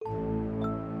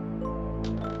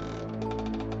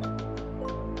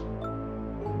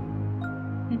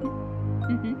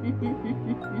You're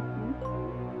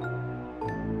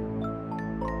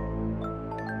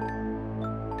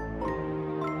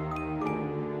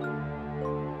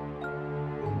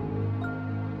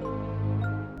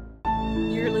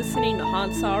listening to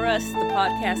Haunts R Us, the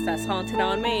podcast that's haunted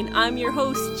on Maine. I'm your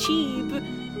host, Cheeb,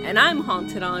 and I'm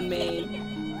haunted on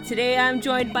Maine. Today I'm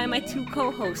joined by my two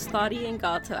co-hosts, Thoughty and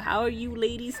Gata. How are you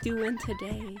ladies doing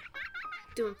today?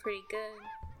 Doing pretty good.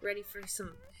 Ready for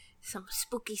some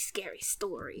spooky, scary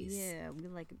stories. Yeah, we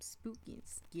like them spooky and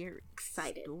scary.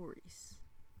 Excited. Stories.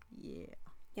 Yeah.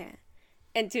 Yeah.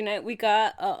 And tonight we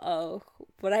got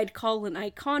what I'd call an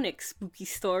iconic spooky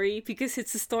story, because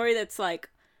it's a story that's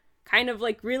like kind of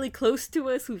like really close to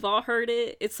us. We've all heard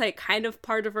it. It's like kind of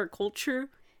part of our culture.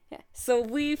 Yeah. So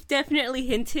we've definitely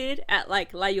hinted at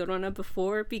like La Llorona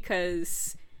before,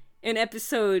 because in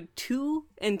episode 2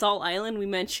 in Doll Island we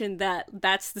mentioned that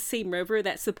that's the same river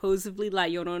that supposedly La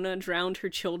Llorona drowned her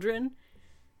children.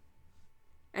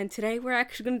 And today we're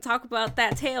actually going to talk about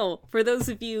that tale. For those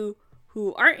of you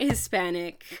who aren't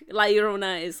Hispanic, La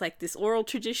Llorona is like this oral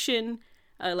tradition.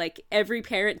 Like every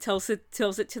parent tells it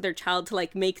to their child to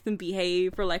like make them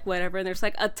behave or like whatever, and there's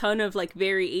like a ton of like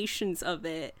variations of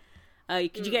it.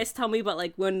 Could you guys tell me about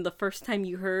like when the first time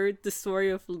you heard the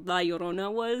story of La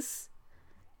Llorona was?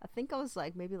 I think I was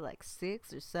like maybe like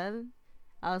 6 or 7.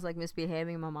 I was like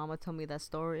misbehaving. My mama told me that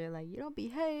story. Like, you don't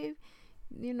behave,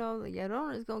 you know, La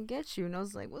Llorona's gonna get you. And I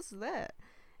was like, what's that?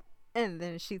 And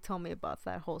then she told me about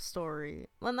that whole story.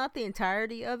 Well, not the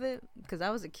entirety of it, because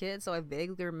I was a kid, so I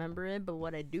vaguely remember it. But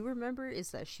what I do remember is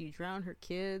that she drowned her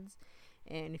kids,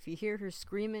 and if you hear her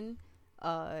screaming,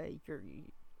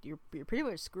 you're pretty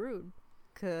much screwed,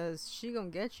 because she gonna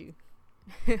get you.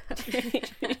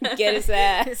 Get his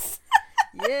ass.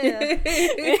 Yeah.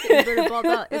 You better ball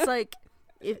out. It's like,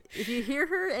 if you hear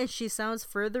her and she sounds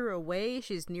further away,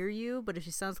 she's near you, but if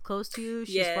she sounds close to you,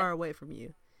 she's far away from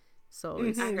you. So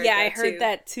it's, I heard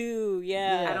that too.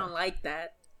 Yeah. I don't like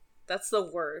that. That's the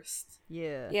worst.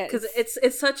 Yeah. Because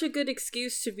it's such a good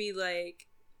excuse to be like,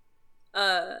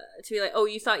 oh,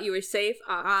 you thought you were safe?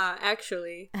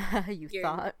 Actually, you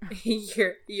thought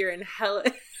you're in hella,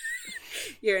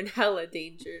 you're in hella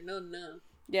danger. No.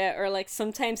 Yeah, or like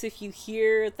sometimes if you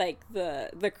hear like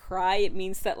the cry, it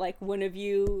means that like one of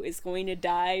you is going to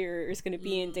die or is going to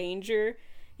be in danger.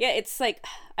 Yeah, it's like,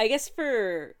 I guess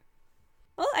for,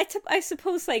 well, I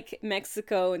suppose like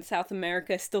Mexico and South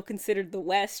America is still considered the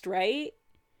West, right?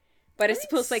 But I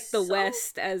suppose like the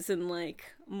West as in like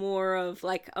more of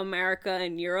like America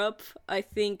and Europe. I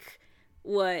think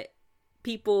what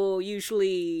people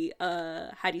usually, how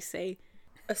do you say?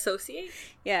 Associate?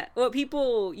 Yeah, what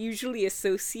people usually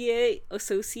associate La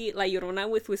Llorona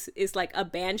with is like a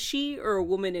banshee or a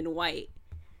woman in white.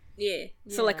 Yeah.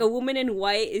 So like a woman in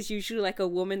white is usually like a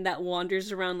woman that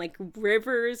wanders around like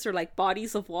rivers or like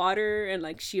bodies of water, and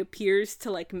like she appears to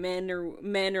like men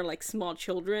or like small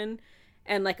children.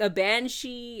 And like a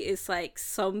banshee is like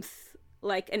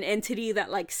like an entity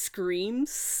that like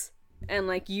screams and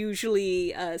like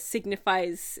usually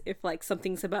signifies if like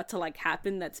something's about to like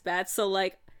happen that's bad. So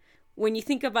like when you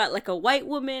think about like a white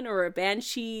woman or a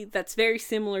banshee, that's very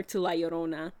similar to La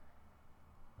Llorona.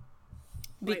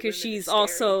 Because she's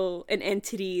also an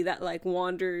entity that like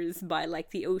wanders by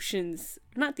like the oceans,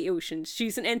 not the oceans.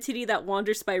 She's an entity that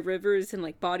wanders by rivers and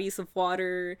like bodies of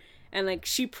water, and like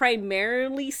she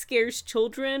primarily scares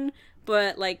children,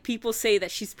 but like people say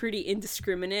that she's pretty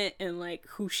indiscriminate in like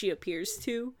who she appears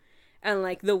to, and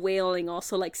like the wailing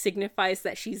also like signifies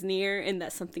that she's near and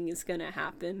that something is gonna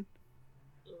happen.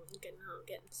 I'm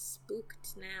getting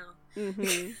spooked now.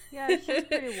 Mm-hmm. Yeah, she's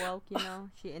pretty woke, you know.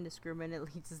 She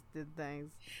indiscriminately just did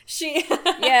things.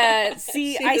 Yeah,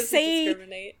 see, she I doesn't say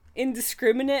discriminate.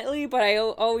 Indiscriminately, but I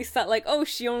always thought like, oh,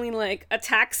 she only like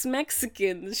attacks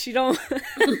Mexicans. She don't.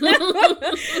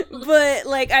 But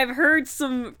like I've heard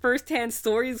some firsthand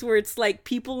stories where it's like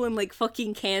people in like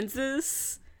fucking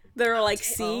Kansas that are like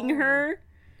seeing her.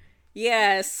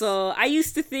 Yeah, so I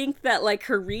used to think that like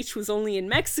her reach was only in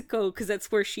Mexico because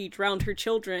that's where she drowned her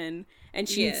children, and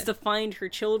she needs to find her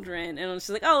children. And I was just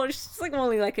like, oh, it's just like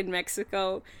only like in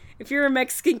Mexico. If you're a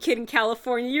Mexican kid in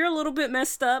California, you're a little bit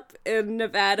messed up. In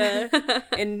Nevada,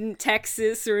 in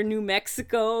Texas, or in New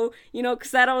Mexico, you know,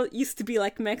 because that all used to be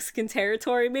like Mexican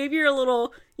territory. Maybe you're a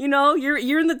little, you know,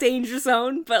 you're in the danger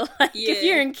zone. But like, if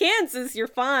you're in Kansas, you're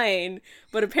fine.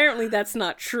 But apparently that's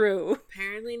not true.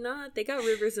 Apparently not. They got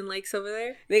rivers and lakes over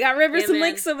there. They got rivers and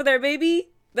lakes over there, baby.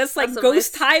 That's like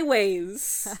ghost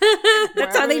highways.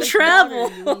 That's how they travel.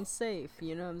 You ain't safe,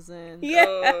 you know what I'm saying? Yeah.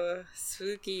 Oh,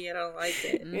 spooky. I don't like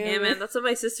it. Yeah, man, that's what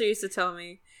my sister used to tell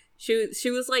me. She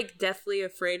was like deathly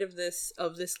afraid of this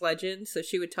legend, so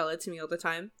she would tell it to me all the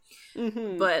time.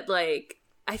 Mm-hmm. But like,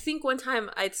 I think one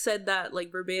time I'd said that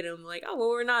like verbatim, like, oh well,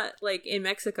 we're not like in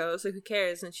Mexico, so who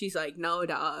cares? And she's like, no,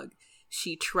 dog,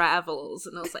 she travels.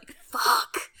 And I was like,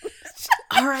 fuck.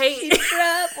 All right, She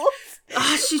travels.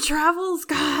 Oh, she travels.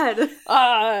 God.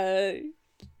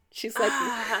 She's like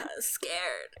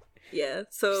scared. Yeah.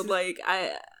 So like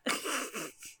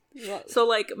So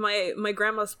like my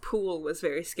grandma's pool was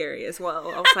very scary as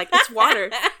well. I was like, it's water.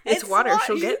 It's water.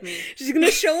 She'll get me. She's gonna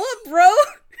show up, bro.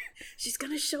 She's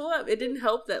gonna show up. It didn't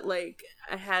help that like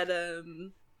I had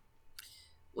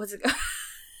what's it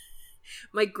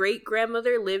my great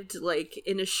grandmother lived like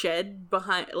in a shed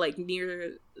behind like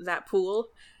near that pool.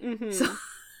 Mm-hmm.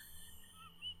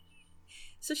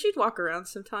 So she'd walk around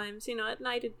sometimes, you know, at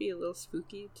night it'd be a little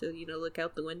spooky to, you know, look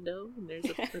out the window and there's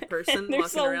a person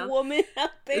there's walking around. There's a woman out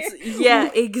there.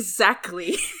 Yeah,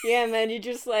 exactly. Yeah, man, you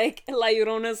just like, La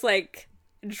Llorona's like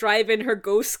driving her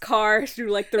ghost car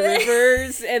through like the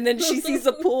rivers and then she sees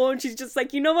a pool and she's just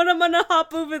like, you know what, I'm gonna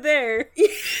hop over there.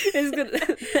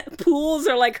 Pools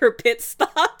are like her pit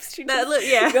stops. She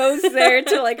just goes there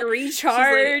to like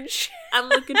recharge. Like, I'm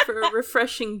looking for a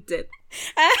refreshing dip.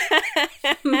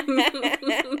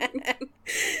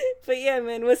 But yeah,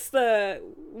 man,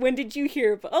 when did you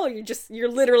hear about, you're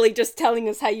literally just telling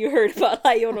us how you heard about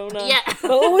La Llorona. Yeah.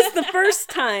 But what was the first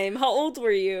time? How old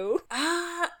were you?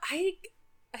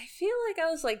 I feel like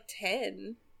I was like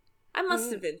 10. I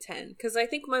must have been 10 because I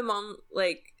think my mom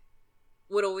like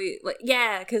would always like,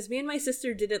 yeah, because me and my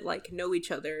sister didn't like know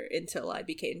each other until I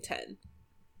became 10.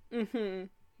 Mm-hmm.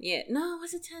 Yeah, no,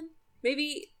 was it 10?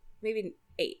 Maybe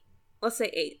 8. Let's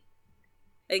say 8.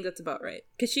 I think that's about right.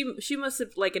 Because she must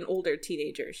have, like, an older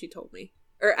teenager, she told me.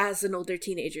 Or as an older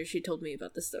teenager, she told me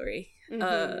about the story.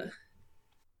 Mm-hmm.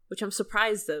 Which I'm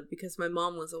surprised of, because my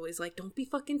mom was always like, don't be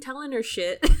fucking telling her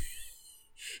shit.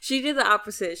 She did the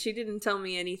opposite. She didn't tell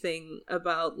me anything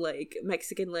about, like,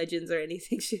 Mexican legends or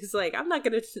anything. She's like, I'm not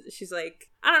gonna... She's like,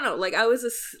 I don't know. Like, I was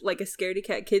a scaredy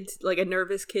cat kid, like, a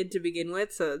nervous kid to begin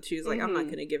with. So she was like, I'm not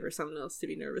gonna give her something else to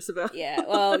be nervous about. Yeah,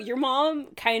 well, your mom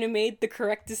kind of made the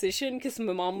correct decision because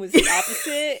my mom was the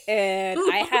opposite. And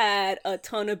I had a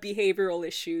ton of behavioral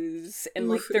issues in,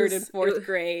 like, 3rd and 4th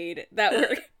grade that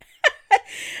were...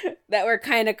 that were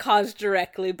kind of caused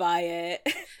directly by it.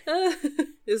 It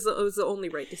was the only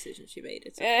right decision she made.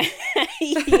 It's okay.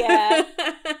 Yeah.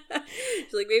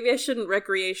 She's like, maybe I shouldn't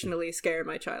recreationally scare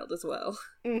my child as well.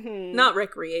 Mm-hmm. Not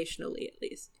recreationally, at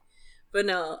least. But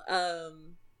no,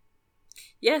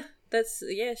 yeah,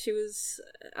 she was,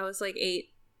 I was like 8,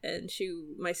 and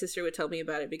my sister would tell me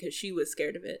about it because she was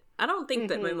scared of it. I don't think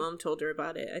that my mom told her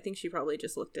about it. I think she probably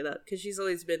just looked it up, because she's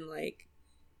always been like,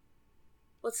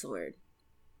 what's the word?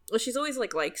 Well, she's always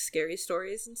like scary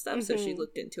stories and stuff, so she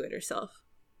looked into it herself.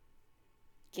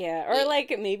 Yeah, or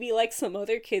like maybe like some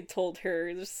other kid told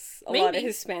her. There's a lot of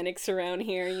Hispanics around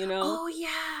here, you know. Oh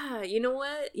yeah, you know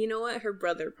what? Her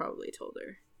brother probably told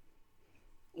her.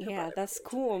 Yeah, that's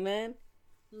cool, man.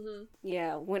 Mm-hmm.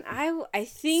 Yeah, when I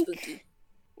think Spooky.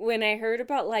 When I heard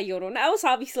about La Llorona, I was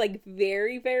obviously like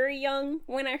very, very young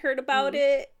when I heard about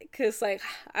it, because like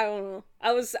I don't know,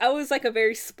 I was like a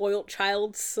very spoiled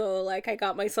child, so like I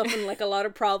got myself in like a lot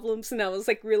of problems, and I was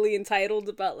like really entitled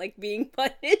about like being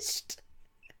punished.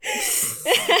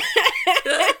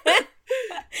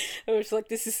 I was like,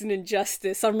 this is an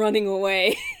injustice, I'm running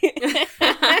away.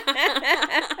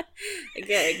 I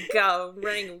gotta go, I'm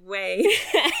running away.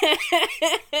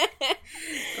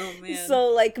 Oh man. So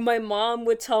like my mom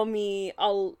would tell me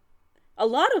a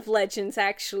lot of legends,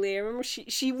 actually. I remember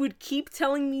she would keep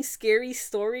telling me scary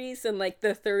stories in like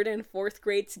the 3rd and 4th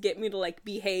grade to get me to like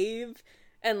behave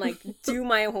and like do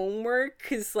my homework,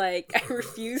 because like I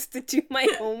refused to do my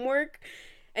homework.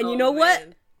 And you know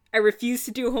what? I refuse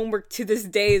to do homework to this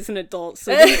day as an adult,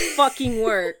 so do fucking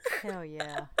work. Hell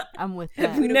yeah. I'm with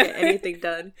that. We don't get anything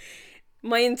done.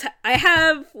 I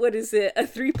have, what is it, a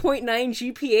 3.9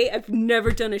 GPA? I've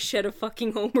never done a shed of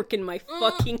fucking homework in my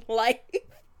fucking life.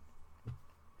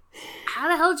 How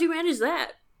the hell did you manage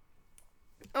that?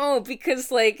 Oh,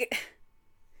 because, like,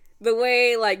 the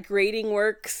way, like, grading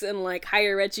works in, like,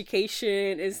 higher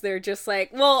education is they're just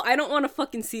like, well, I don't want to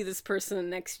fucking see this person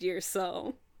next year,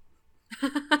 so...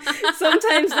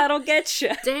 Sometimes that'll get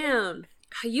you. Damn.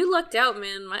 You lucked out,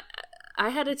 man. I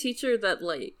had a teacher that,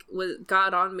 like,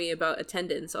 got on me about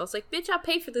attendance. I was like, bitch, I'll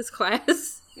pay for this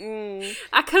class.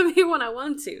 I come here when I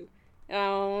want to.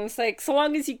 Oh, it's like, so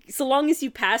long as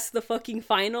you pass the fucking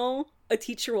final, a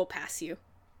teacher will pass you.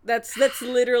 That's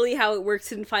literally how it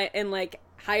works in like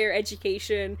higher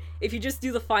education. If you just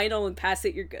do the final and pass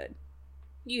it, you're good.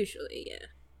 Usually, yeah.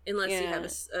 Unless you have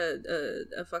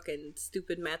Yeah. a fucking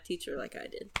stupid math teacher like I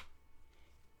did.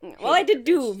 Well, I did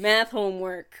do math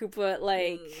homework, but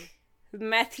like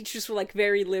math teachers were like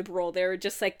very liberal. They were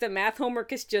just like, the math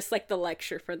homework is just like the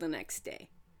lecture for the next day.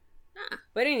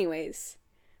 But anyways,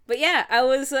 but yeah, I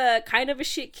was kind of a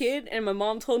shit kid, and my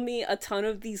mom told me a ton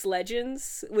of these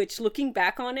legends, which looking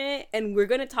back on it, and we're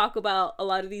going to talk about a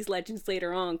lot of these legends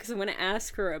later on, because I'm going to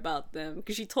ask her about them,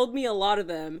 because she told me a lot of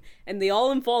them, and they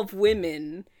all involve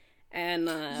women, and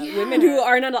women who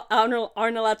aren't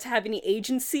allowed to have any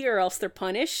agency, or else they're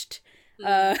punished.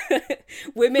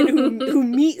 Women who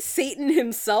meet Satan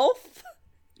himself.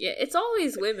 Yeah, it's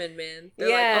always women, man. They're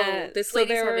like, oh, this so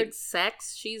lady's having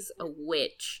sex, she's a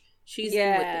witch. She's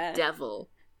in with the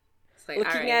devil. It's like,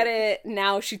 looking at it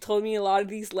now, she told me a lot of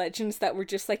these legends that were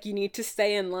just like, you need to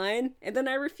stay in line, and then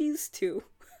I refused to.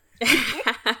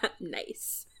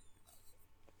 Nice.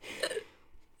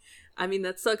 I mean,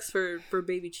 that sucks for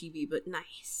baby Chibi, but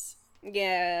nice.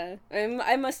 Yeah,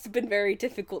 I must have been very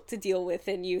difficult to deal with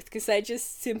in youth, because I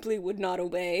just simply would not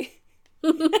obey.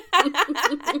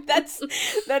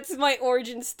 That's my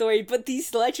origin story, but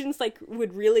these legends like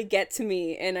would really get to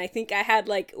me, and I think I had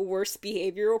like worse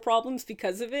behavioral problems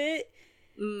because of it.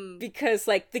 Because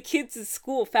like the kids at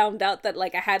school found out that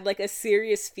like I had like a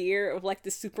serious fear of like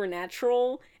the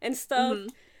supernatural and stuff.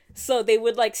 So they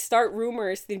would like start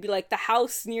rumors. They'd be like, the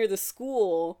house near the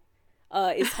school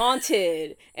is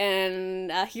haunted,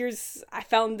 and I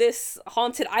found this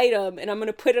haunted item, and I'm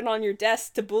gonna put it on your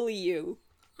desk to bully you.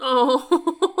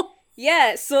 Oh.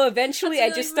 Yeah, so eventually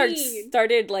I just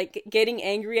started like getting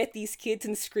angry at these kids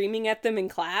and screaming at them in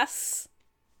class.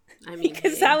 I mean,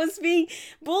 because I was being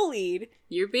bullied.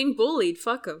 You're being bullied,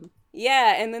 fuck them.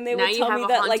 Yeah, and then they would tell me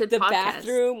that like the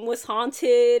bathroom was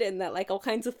haunted, and that like all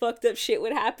kinds of fucked up shit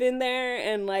would happen there,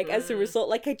 and like as a result,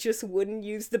 like I just wouldn't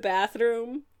use the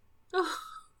bathroom.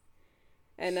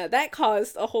 And that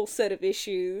caused a whole set of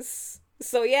issues.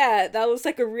 So yeah, that was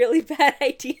like a really bad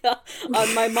idea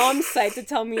on my mom's side to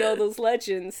tell me all those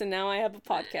legends, and now I have a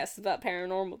podcast about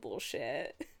paranormal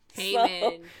bullshit. Hey, so,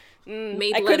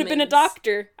 man. I could have been a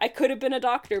doctor.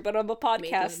 But I'm a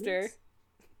podcaster.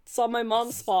 It's all my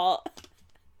mom's fault.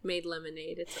 Made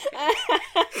lemonade, it's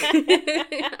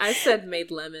okay. I said made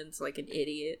lemons like an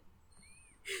idiot.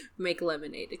 Make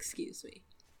lemonade, excuse me.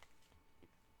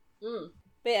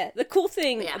 But yeah, the cool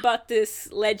thing about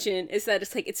this legend is that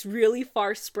it's really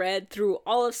far spread through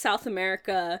all of South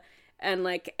America, and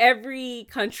like every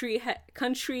country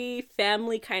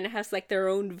family kind of has like their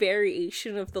own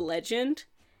variation of the legend.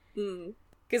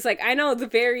 Because like I know the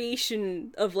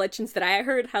variation of legends that I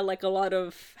heard had like a lot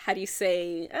of, how do you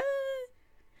say,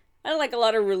 like a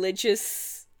lot of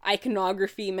religious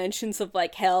iconography, mentions of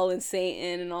like hell and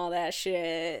Satan and all that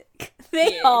shit.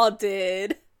 They all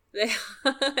did.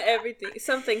 Everything.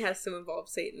 Something has to involve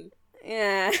Satan.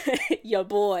 Yeah. Your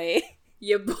boy.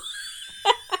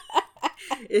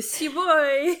 It's your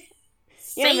boy.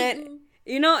 Yeah, man.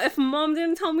 You know, if mom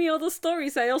didn't tell me all those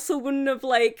stories, I also wouldn't have,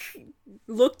 like,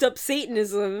 looked up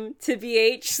Satanism, to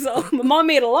BH, so my mom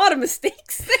made a lot of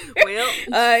mistakes there. Well.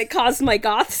 It caused my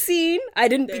goth scene. I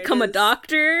didn't become a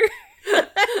doctor.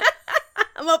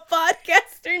 I'm a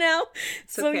podcaster now.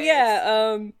 So, okay.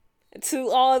 Yeah, to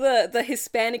all the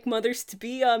Hispanic mothers to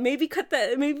be, maybe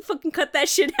fucking cut that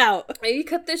shit out. Maybe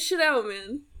cut this shit out,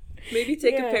 man. Maybe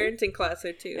take a parenting class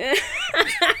or two.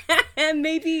 And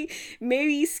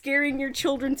maybe scaring your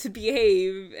children to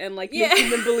behave and like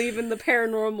making them believe in the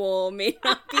paranormal may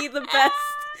not be the best.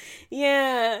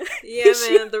 Yeah. Yeah,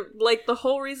 man. The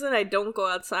whole reason I don't go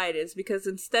outside is because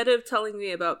instead of telling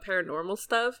me about paranormal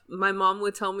stuff, my mom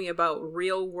would tell me about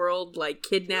real world, like,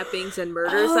 kidnappings and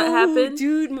murders that happen.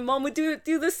 Dude, my mom would do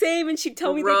the same, and she'd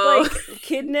tell me they'd, like,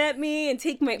 kidnap me and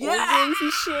take my organs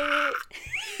and shit.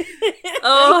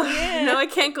 Now I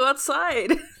can't go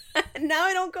outside. Now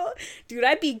I don't go. Dude,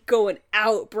 I'd be going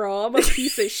out, bro. I'm a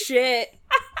piece of shit.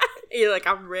 You're like,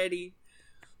 I'm ready.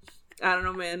 I don't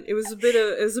know, man. It was a bit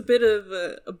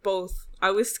of both. I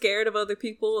was scared of other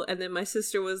people, and then my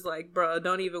sister was like, bro,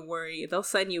 don't even worry. They'll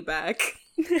send you back.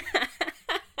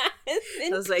 I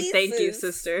was like, thank you,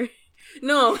 sister.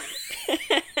 No.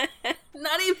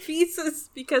 Not in pieces,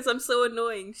 because I'm so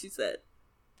annoying, she said.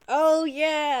 Oh,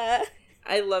 yeah.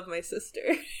 I love my sister.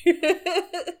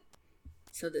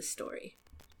 So this story.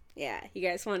 Yeah, you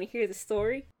guys want to hear the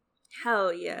story?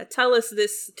 Hell yeah. Tell us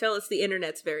the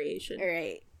internet's variation. All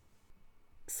right.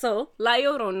 So, La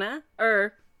Llorona,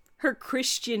 or her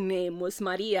Christian name was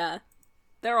Maria.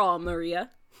 They're all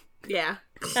Maria. Yeah.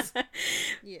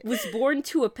 Was born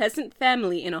to a peasant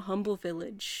family in a humble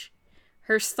village.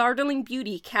 Her startling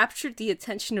beauty captured the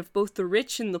attention of both the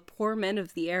rich and the poor men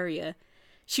of the area.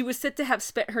 She was said to have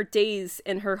spent her days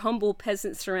in her humble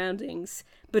peasant surroundings,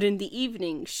 but in the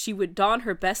evening she would don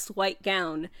her best white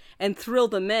gown and thrill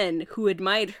the men who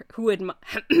admired her,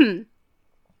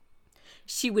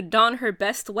 She would don her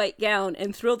best white gown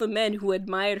and thrill the men who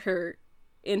admired her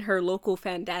in her local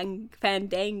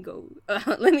fandango.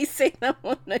 Let me say that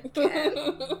one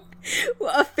again.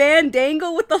 A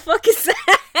fandango? What the fuck is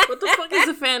that? What the fuck is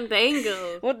a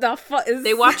fandango? What the fuck is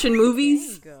they watching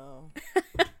movies? Go.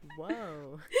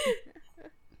 Whoa.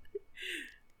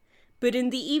 But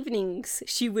in the evenings,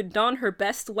 she would don her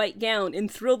best white gown and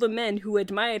thrill the men who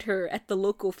admired her at the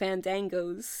local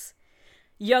fandangos.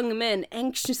 Young men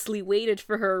anxiously waited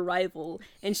for her arrival,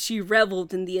 and she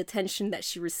reveled in the attention that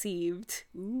she received.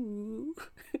 Ooh.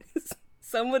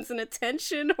 Someone's an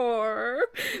attention whore.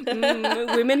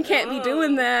 Women can't be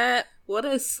doing that. What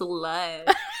a slut.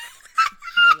 What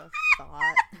a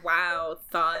thought. Wow,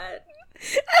 thought.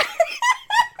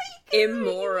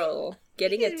 Immoral.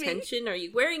 Getting attention? Are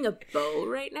you wearing a bow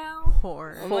right now?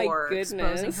 Whore. Oh my Whore.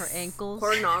 goodness. Exposing her ankles.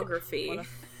 Pornography. What a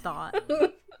thought.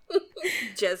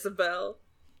 Jezebel.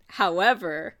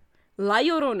 However, La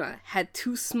Llorona had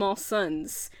 2 small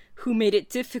sons who made it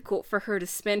difficult for her to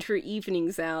spend her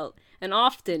evenings out, and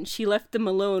often she left them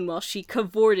alone while she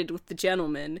cavorted with the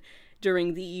gentlemen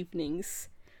during the evenings.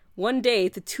 One day,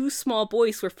 the 2 small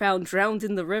boys were found drowned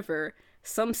in the river.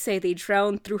 Some say they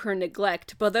drowned through her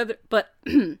neglect, but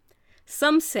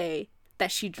some say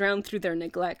that she drowned through their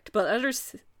neglect, but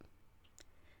others...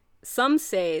 Some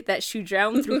say that she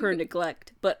drowned through her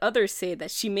neglect, but others say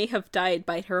that she may have died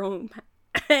by her own...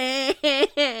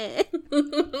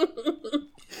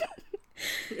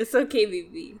 It's okay,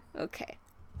 baby. Okay.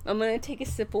 I'm gonna take a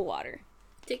sip of water.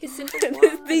 Take a sip of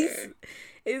water.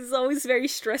 It's always very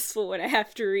stressful when I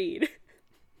have to read.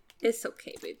 It's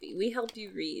okay, baby. We helped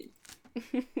you read.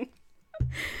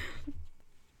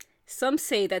 Some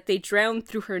say that they drowned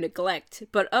through her neglect,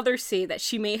 but others say that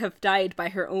she may have died by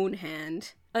her own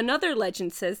hand. Another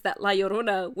legend says that La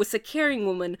Llorona was a caring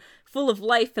woman full of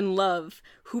life and love,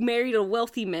 who married a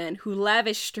wealthy man who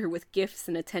lavished her with gifts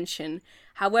and attention.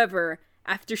 However,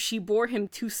 after she bore him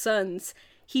 2 sons,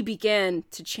 he began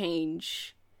to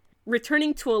change,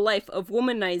 returning to a life of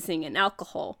womanizing and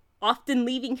alcohol. Often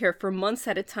leaving her for months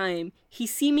at a time, he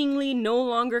seemingly no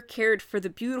longer cared for the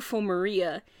beautiful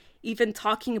Maria, even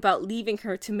talking about leaving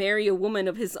her to marry a woman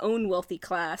of his own wealthy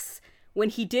class. When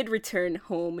he did return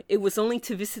home, it was only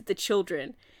to visit the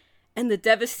children, and the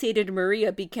devastated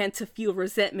Maria began to feel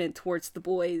resentment towards the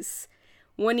boys.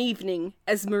 One evening,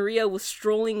 as Maria was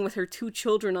strolling with her 2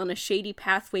 children on a shady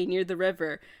pathway near the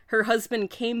river, her husband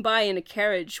came by in a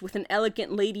carriage with an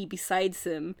elegant lady beside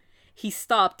him. He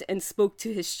stopped and spoke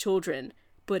to his children,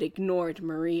 but ignored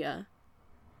Maria,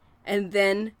 and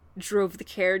then drove the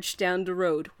carriage down the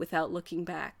road without looking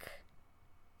back.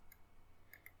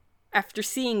 After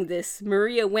seeing this,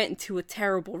 Maria went into a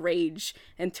terrible rage,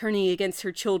 and turning against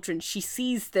her children, she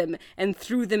seized them and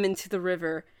threw them into the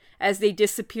river. As they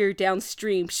disappeared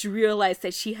downstream, she realized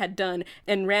that she had done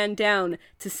and ran down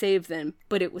to save them,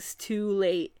 but it was too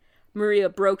late. Maria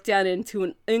broke down into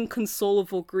an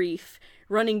inconsolable grief,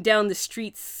 running down the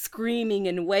streets screaming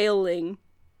and wailing.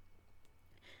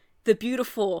 The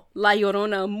beautiful La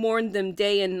Llorona mourned them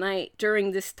day and night.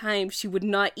 During this time, she would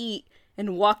not eat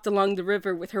and walked along the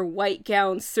river with her white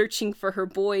gown, searching for her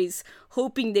boys,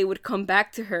 hoping they would come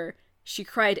back to her. She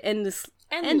cried endlessly.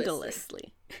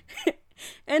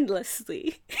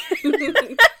 Endlessly.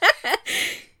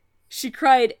 She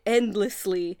cried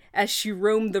endlessly as she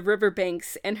roamed the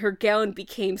riverbanks, and her gown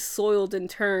became soiled and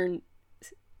torn.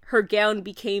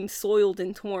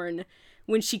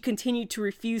 When she continued to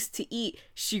refuse to eat,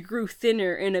 she grew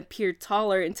thinner and appeared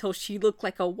taller until she looked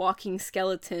like a walking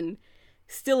skeleton.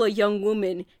 Still a young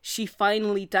woman, she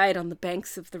finally died on the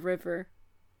banks of the river.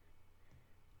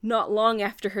 Not long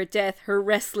after her death, her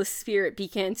restless spirit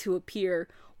began to appear,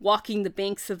 walking the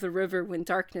banks of the river when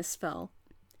darkness fell.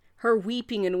 Her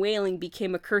weeping and wailing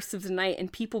became a curse of the night,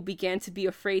 and people began to be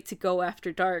afraid to go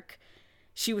after dark.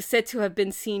 She was said to have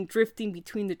been seen drifting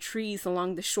between the trees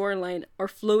along the shoreline, or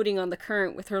floating on the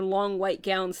current with her long white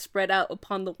gown spread out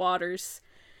upon the waters.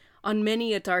 On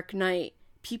many a dark night,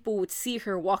 people would see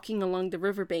her walking along the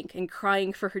riverbank and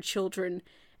crying for her children,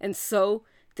 and so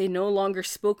they no longer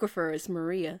spoke of her as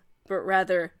Maria, but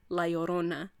rather La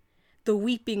Llorona, the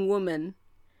weeping woman.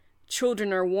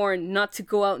 Children are warned not to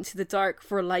go out into the dark,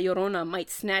 for La Llorona might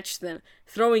snatch them,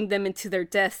 throwing them into their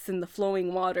deaths in the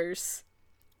flowing waters.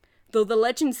 Though the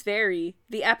legends vary,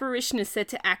 the apparition is said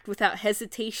to act without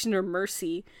hesitation or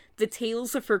mercy. The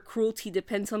tales of her cruelty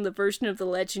depends on the version of the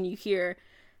legend you hear.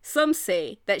 Some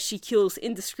say that she kills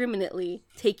indiscriminately,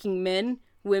 taking men,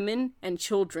 women, and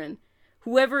children.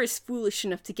 Whoever is foolish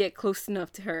enough to get close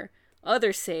enough to her.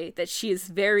 Others say that she is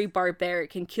very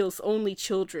barbaric and kills only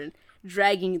children,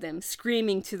 dragging them,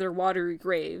 screaming to their watery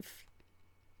grave.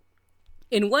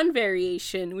 In one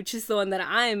variation, which is the one that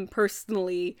I'm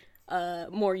personally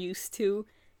more used to,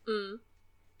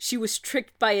 she was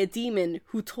tricked by a demon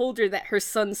who told her that her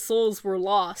son's souls were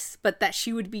lost, but that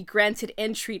she would be granted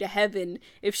entry to heaven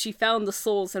if she found the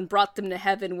souls and brought them to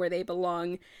heaven where they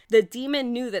belong. The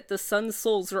demon knew that the son's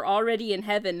souls were already in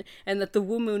heaven and that the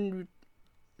woman...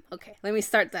 Okay, let me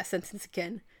start that sentence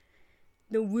again.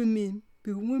 The women...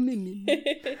 Women.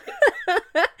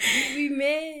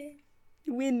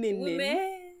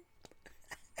 Women.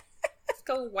 Let's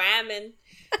go whamming.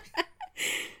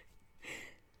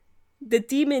 The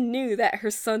demon knew that her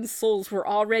son's souls were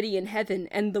already in heaven,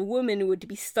 and the woman would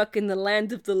be stuck in the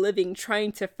land of the living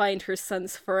trying to find her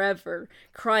sons forever,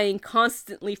 crying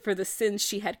constantly for the sins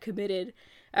she had committed.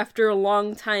 After a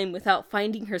long time without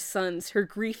finding her sons, her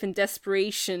grief and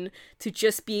desperation to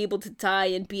just be able to die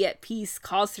and be at peace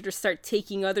caused her to start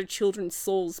taking other children's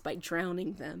souls by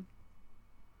drowning them.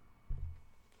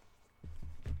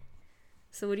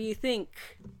 So what do you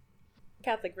think?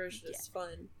 Catholic version is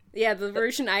fun. Yeah, the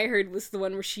version I heard was the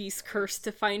one where she's cursed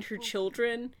to find her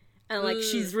children, and, like,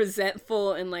 she's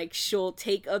resentful, and, like, she'll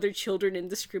take other children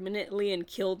indiscriminately and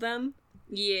kill them.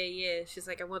 Yeah, she's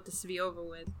like, I want this to be over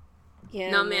with.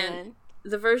 Yeah, no, man.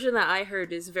 The version that I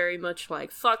heard is very much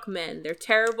like, fuck men, they're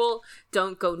terrible,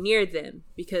 don't go near them,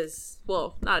 because,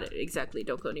 well, not exactly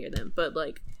don't go near them, but,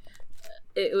 like,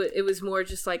 it was more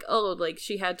just like, oh, like,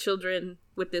 she had children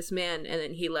with this man, and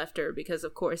then he left her, because,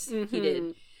 of course, he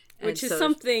did. Which is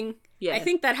something, I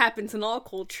think that happens in all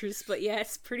cultures, but yeah,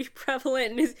 it's pretty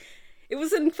prevalent. It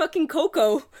was in fucking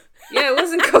Coco. Yeah, it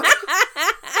was in Coco.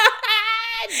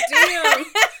 Damn.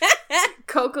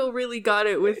 Coco really got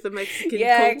it with the Mexican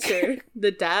culture. The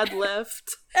dad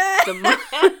left. The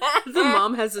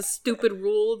mom has a stupid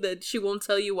rule that she won't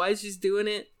tell you why she's doing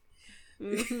it.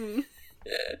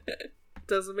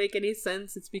 Doesn't make any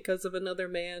sense. It's because of another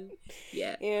man.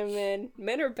 Yeah, man.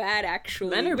 Men are bad,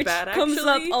 actually. Which comes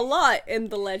up a lot in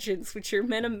the legends, which are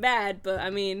men are bad, but I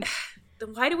mean...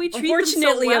 Then why do we treat them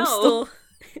so well?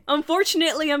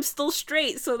 Unfortunately, I'm still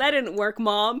straight, so that didn't work,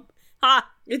 Mom. Ha!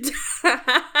 Does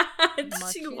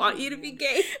she want you to be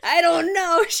gay? I don't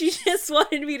know. She just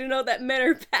wanted me to know that men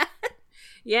are bad.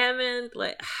 Yeah, man.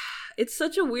 Like, it's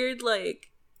such a weird, like...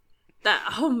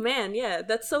 That, oh man, yeah,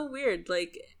 that's so weird.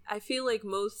 Like, I feel like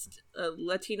most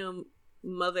Latino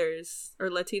mothers,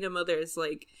 or Latina mothers,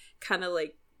 like, kind of,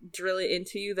 like, drill it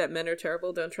into you that men are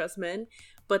terrible, don't trust men,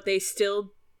 but they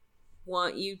still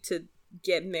want you to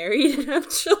get married and have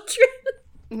children.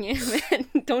 Yeah, man,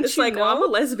 don't it's you like, know? well, I'm a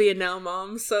lesbian now,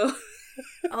 Mom, so...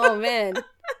 Oh, man.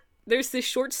 There's this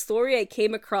short story I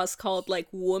came across called, like,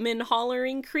 Woman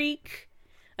Hollering Creek.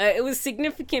 It was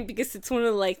significant because it's one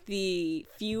of, like, the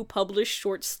few published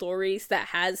short stories that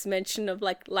has mention of,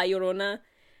 like, La Llorona.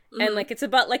 And, like, it's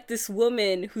about, like, this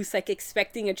woman who's, like,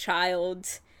 expecting a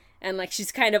child. And, like,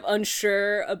 she's kind of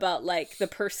unsure about, like, the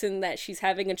person that she's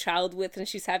having a child with. And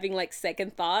she's having, like,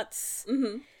 second thoughts.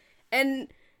 And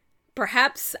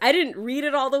perhaps I didn't read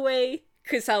it all the way.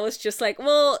 Because I was just like,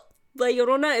 well... La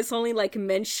Llorona is only, like,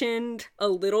 mentioned a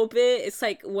little bit. It's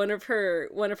like one of her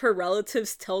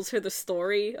relatives tells her the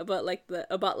story about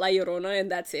about La Llorona,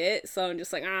 and that's it. So I'm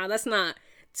just like, that's not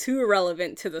too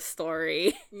relevant to the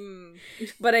story.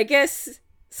 But I guess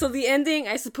so. The ending,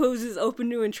 I suppose, is open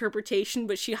to interpretation.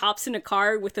 But she hops in a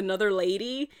car with another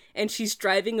lady, and she's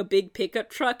driving a big pickup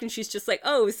truck, and she's just like,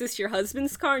 "Oh, is this your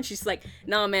husband's car?" And she's like,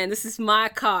 "No, man, this is my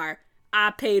car.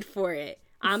 I paid for it.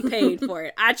 I'm paying for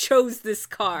it. I chose this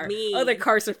car. Me. Other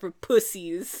cars are for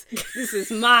pussies. This is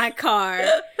my car."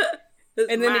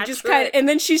 And then it just and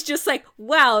then she's just like,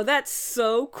 "Wow, that's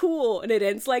so cool." And it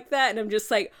ends like that, and I'm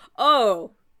just like,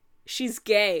 "Oh, she's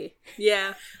gay."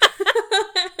 Yeah.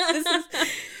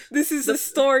 This is a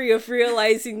story of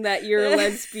realizing that you're a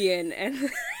lesbian, and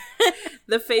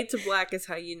the fade to black is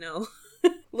how you know.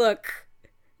 Look,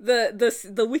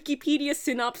 the Wikipedia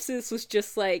synopsis was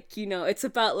just like, you know, it's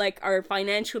about, like, our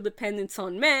financial dependence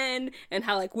on men and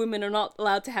how, like, women are not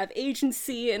allowed to have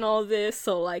agency and all this.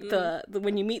 So, like, the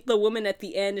when you meet the woman at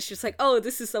the end, it's just like, oh,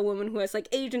 this is a woman who has, like,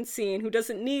 agency and who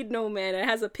doesn't need no man and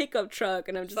has a pickup truck.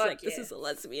 And I'm just this is a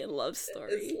lesbian love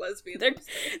story. It's lesbian they're, love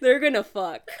story. They're gonna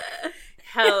fuck.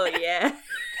 Hell yeah.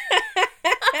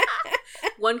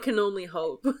 One can only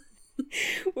hope.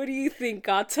 What do you think,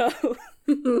 Gato?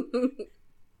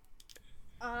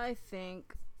 I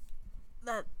think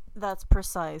that's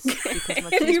precise.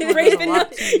 Because you break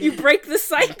the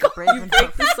cycle. You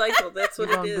break the cycle. That's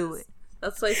what it is. Do it.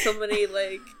 That's why so many,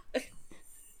 like...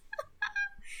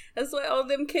 That's why all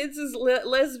them kids is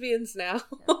lesbians now.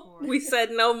 We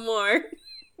said no more.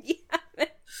 Yeah, man.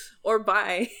 Or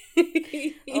bye.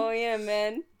 Oh, yeah,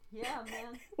 man. Yeah,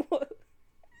 man.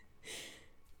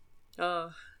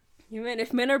 Oh. Yeah, man,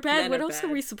 if men are bad, Men what are else bad.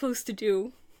 are we supposed to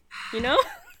do? You know?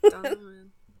 Don't know,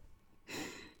 man.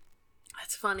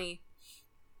 That's funny.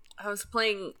 I was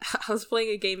playing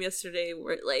a game yesterday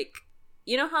where, like,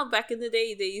 you know how back in the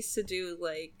day they used to do,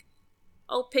 like,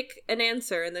 oh, pick an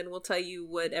answer and then we'll tell you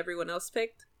what everyone else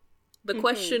picked? The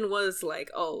question was, like,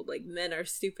 oh, like, men are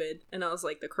stupid. And I was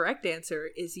like, the correct answer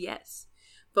is yes.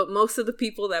 But most of the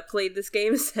people that played this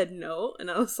game said no.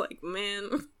 And I was like,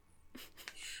 man,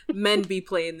 men be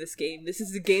playing this game. This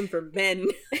is a game for men.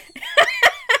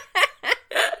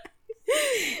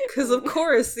 Because, of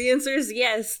course, the answer is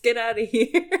yes. Get out of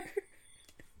here.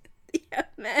 Yeah,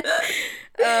 man.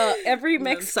 Every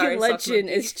Mexican legend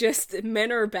is just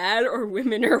men are bad or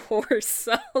women are whores,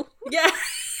 so... Yeah.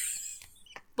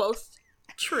 Both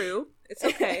true. It's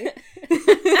okay.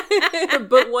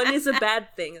 But one is a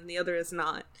bad thing and the other is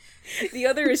not. The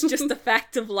other is just a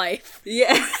fact of life.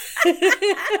 Yeah.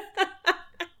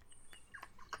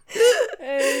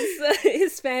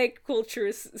 Hispanic culture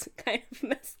is kind of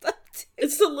messed up, too.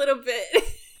 It's a little bit.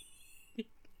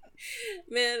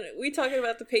 Man, we talking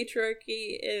about the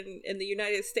patriarchy in the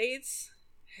United States?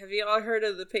 Have you all heard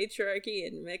of the patriarchy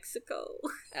in Mexico?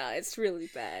 It's really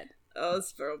bad. Oh,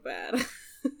 it's real bad.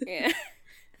 Yeah.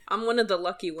 I'm one of the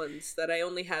lucky ones that I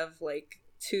only have, like,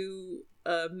 2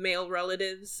 male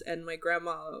relatives, and my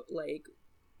grandma, like,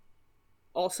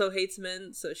 also hates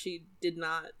men, so she did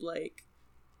not, like...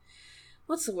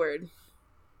 What's the word?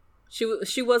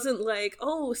 She wasn't like,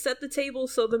 oh, set the table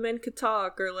so the men could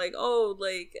talk, or like, oh,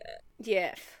 like...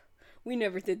 Yeah, we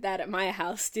never did that at my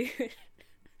house, dude.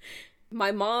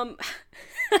 My mom...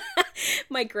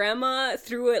 My grandma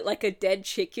threw it like a dead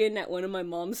chicken at one of my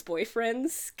mom's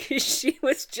boyfriends, because she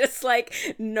was just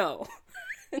like, no.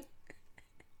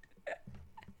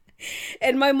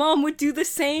 And my mom would do the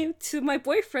same to my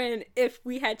boyfriend if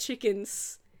we had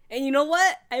chickens. And you know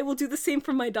what? I will do the same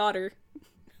for my daughter.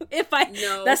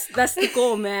 No. That's the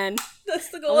goal, man. That's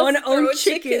the goal. I want to own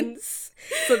chickens,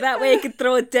 so that way I can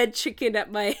throw a dead chicken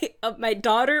at my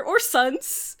daughter or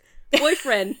son's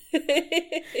boyfriend.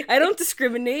 I don't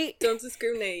discriminate. Don't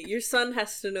discriminate. Your son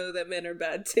has to know that men are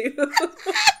bad too.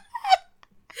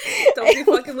 Don't be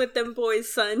fucking with them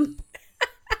boys, son.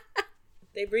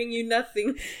 They bring you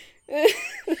nothing.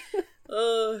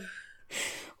 Oh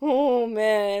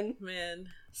man.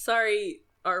 Sorry,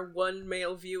 our one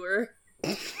male viewer.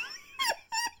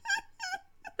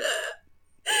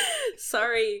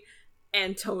 Sorry,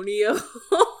 Antonio.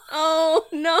 Oh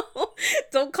no!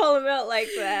 Don't call him out like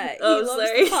that. Oh, he loves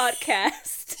sorry. the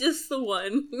podcast. Just the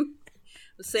one. I'm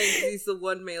saying he's the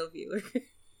one male viewer.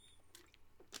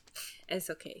 It's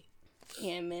okay.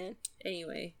 Yeah, man.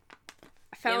 Anyway,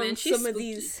 I found some of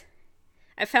these.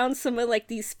 I found some of like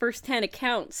these first-hand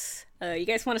accounts. You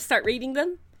guys want to start reading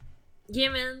them? Yeah,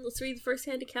 man. Let's read the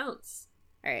first-hand accounts.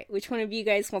 All right. Which one of you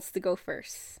guys wants to go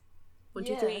first? 1,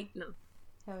 2, 3. No.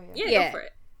 Hell Yeah, Yeah. go for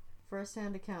it.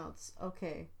 First-hand accounts.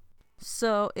 Okay.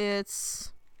 So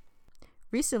it's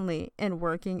recently, in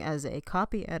working as a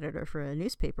copy editor for a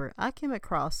newspaper, I came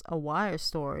across a wire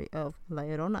story of La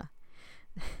Llorona.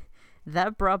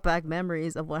 That brought back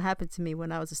memories of what happened to me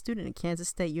when I was a student at Kansas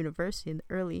State University in the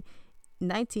early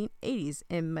 1980s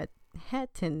in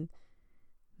Manhattan.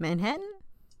 Manhattan?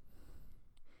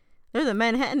 There's a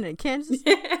Manhattan in Kansas.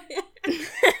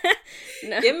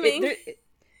 No, Give me.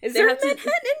 Is They there a have to-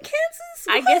 Manhattan in Kansas?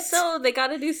 I What? guess so. They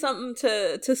gotta do something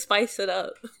to spice it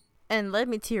up. And led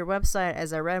me to your website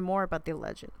as I read more about the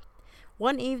legend.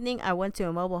 One evening, I went to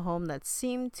a mobile home that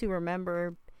seemed to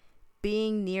remember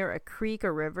being near a creek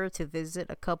or river to visit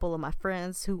a couple of my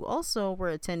friends who also were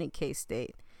attending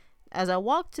K-State. As I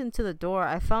walked into the door,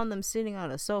 I found them sitting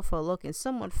on a sofa looking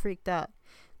somewhat freaked out.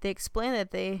 They explained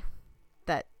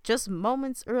that just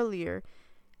moments earlier,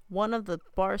 one of the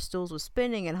bar stools was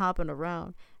spinning and hopping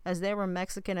around. As they were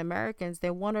Mexican Americans, they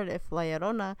wondered if La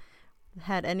Llorona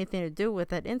had anything to do with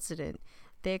that incident.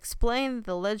 They explained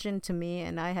the legend to me,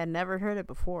 and I had never heard it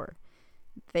before.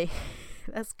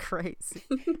 That's crazy.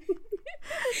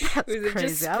 That's They're crazy.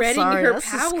 just I'm spreading sorry. her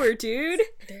That's just power, dude.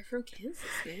 They're from Kansas,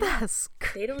 man. That's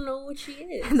They don't know what she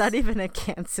is. not even in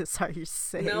Kansas. Are you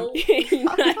saying? No. You're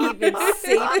not even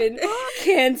safe in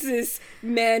Kansas,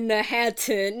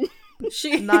 Manhattan.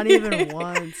 She Not even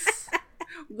once.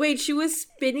 Wait, she was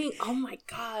spinning. Oh my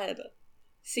god.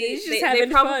 See, She's just they having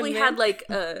probably fun, had man. like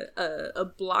a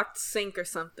blocked sink or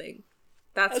something.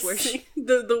 That's A where sink.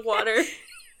 the water.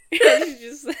 She's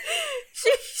just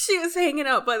she was hanging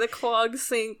out by the clogged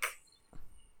sink.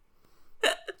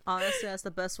 Honestly, that's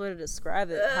the best way to describe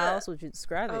it. How else would you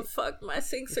describe Oh it? fuck, my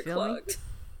sinks You are feel me?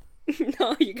 clogged.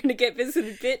 no, you're gonna get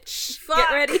visited, bitch. Fuck.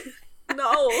 Get ready.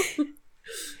 No.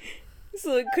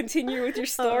 So continue with your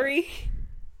story.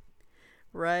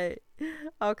 Right.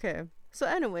 Okay. So,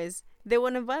 anyways, they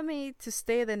would invite me to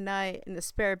stay the night in the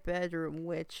spare bedroom,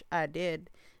 which I did.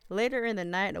 Later in the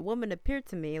night, a woman appeared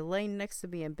to me, laying next to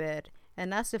me in bed,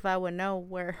 and asked if I would know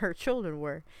where her children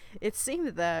were. It seemed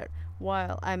that,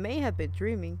 while I may have been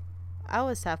dreaming, I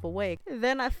was half awake.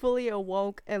 Then I fully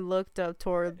awoke and looked up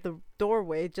toward the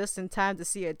doorway just in time to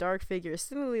see a dark figure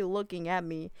seemingly looking at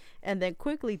me and then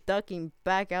quickly ducking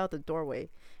back out the doorway.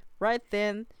 Right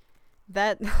then,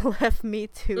 that left me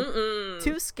too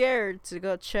scared to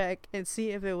go check and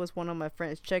see if it was one of my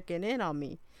friends checking in on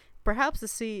me. Perhaps to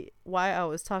see why I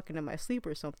was talking in my sleep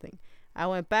or something. I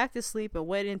went back to sleep and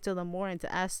waited until the morning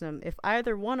to ask them if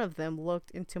either one of them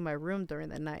looked into my room during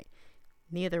the night.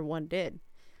 Neither one did.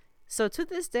 So to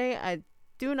this day, I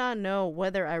do not know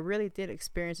whether I really did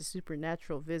experience a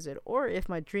supernatural visit or if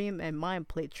my dream and mind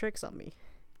played tricks on me.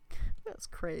 That's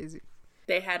crazy.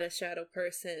 They had a shadow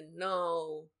person.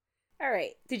 No. All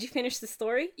right. Did you finish the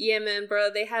story? Yeah, man, bro.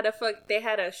 They had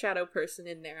a shadow person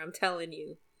in there. I'm telling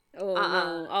you. Oh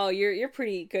no. Oh, you're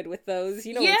pretty good with those.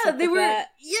 You know Yeah, what's up they with were. that.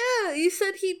 Yeah, you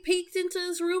said he peeked into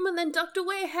his room and then ducked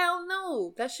away. Hell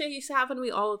no. That shit used to happen to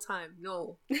me all the time.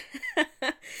 No.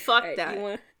 Fuck Alright,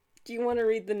 that. Do you want to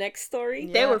read the next story?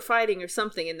 Yeah. They were fighting or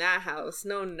something in that house.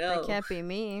 No. That can't be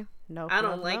me. No, I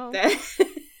don't no, like no. that.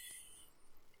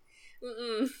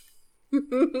 Mm-mm.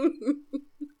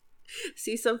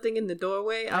 See something in the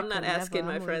doorway? I I'm not could never. asking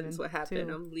my I'm friends leaving, what happened.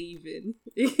 too. I'm leaving.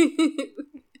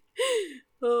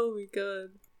 Oh my god.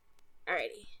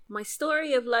 Alrighty. My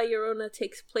story of La Llorona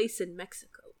takes place in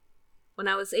Mexico. When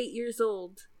I was 8 years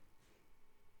old,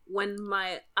 when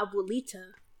my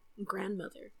abuelita,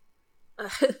 grandmother,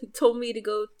 told me to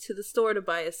go to the store to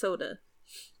buy a soda.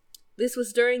 This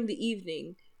was during the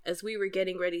evening, as we were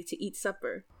getting ready to eat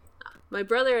supper. My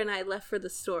brother and I left for the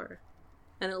store,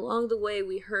 and along the way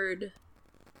we heard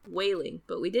wailing,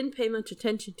 but we didn't pay much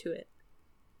attention to it.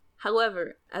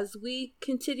 However, as we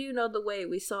continued on the way,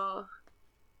 we saw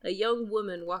a young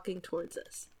woman walking towards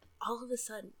us. All of a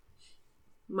sudden,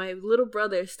 my little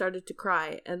brother started to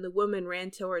cry, and the woman ran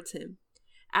towards him,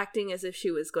 acting as if she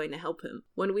was going to help him.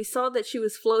 When we saw that she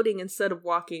was floating instead of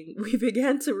walking, we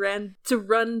began to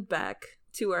run back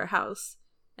to our house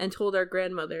and told our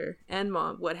grandmother and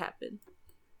mom what happened.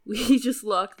 We just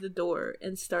locked the door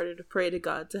and started to pray to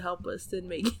God to help us and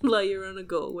make La Llorona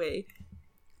go away.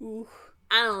 Ooh.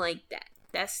 I don't like that.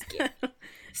 That's scary.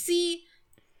 See,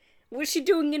 What's she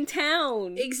doing in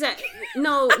town? exactly.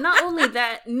 No, not only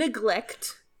that,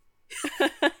 neglect.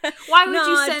 Why would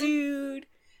you send? Dude.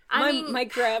 I mean, my I know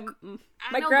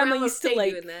grandma grandmas used to stay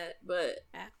like. doing that, but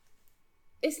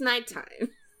it's nighttime.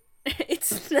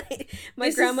 It's night. My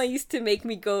This grandma is- used to make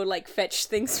me go like fetch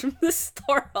things from the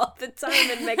store all the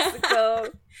time in Mexico.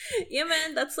 Yeah,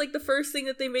 man, that's like the first thing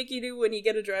that they make you do when you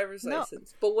get a driver's No.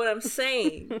 license. But what I'm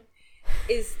saying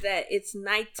is that it's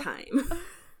nighttime.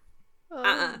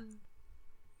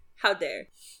 How dare?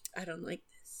 I don't like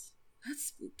this. That's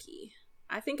spooky.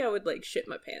 I think I would like shit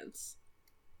my pants.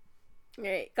 All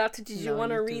right, Gato, did you No, want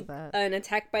to you do read that. An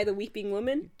Attack by the Weeping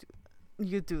Woman?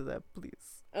 You do that, please.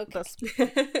 Okay. That's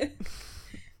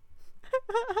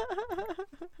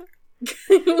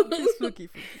spooky.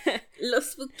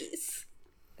 Los spookies.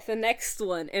 The next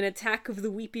one, An Attack of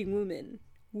the Weeping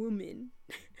Woman.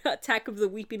 Attack of the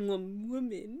Weeping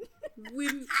Woman.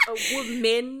 A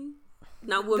woman.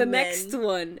 Not woman. The next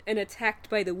one, An Attacked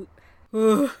by the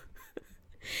Ugh.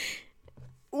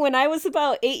 When I was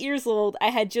about 8 years old, I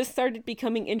had just started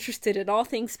becoming interested in all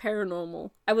things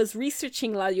paranormal. I was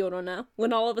researching La Llorona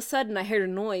when all of a sudden I heard a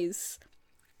noise.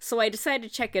 So I decided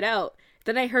to check it out.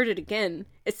 Then I heard it again.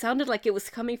 It sounded like it was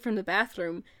coming from the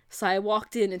bathroom, so I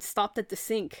walked in and stopped at the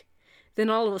sink. Then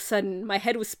all of a sudden, my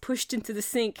head was pushed into the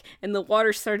sink and the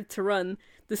water started to run.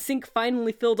 The sink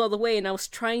finally filled all the way and I was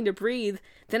trying to breathe.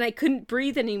 Then I couldn't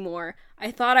breathe anymore.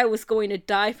 I thought I was going to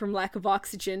die from lack of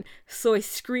oxygen, so I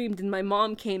screamed and my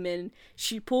mom came in.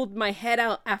 She pulled my head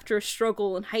out after a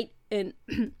struggle and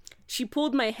she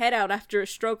pulled my head out after a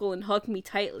struggle and hugged me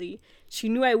tightly. She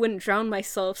knew I wouldn't drown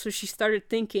myself, so she started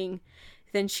thinking.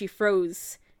 Then she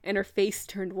froze and her face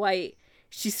turned white.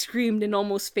 She screamed and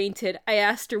almost fainted. I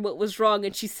asked her what was wrong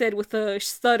and she said with a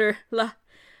stutter, La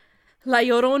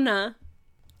Llorona.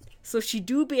 So she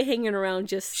do be hanging around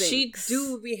just sinks. She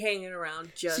do be hanging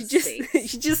around just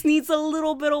She just needs a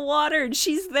little bit of water and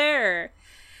she's there.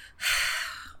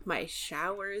 My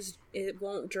showers, it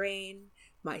won't drain.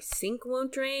 My sink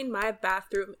won't drain. My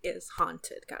bathroom is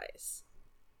haunted, guys.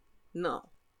 No.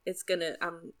 It's gonna...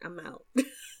 I'm out.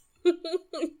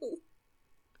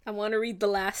 I want to read the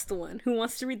last one. Who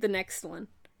wants to read the next one?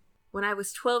 When I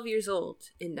was 12 years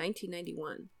old, in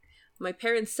 1991, my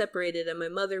parents separated and my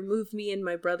mother moved me and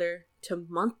my brother to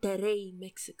Monterrey,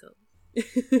 Mexico.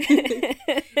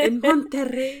 In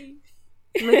Monterrey,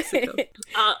 Mexico.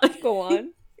 Go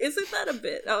on. Isn't that a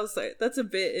bit? I was like, that's a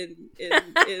bit in...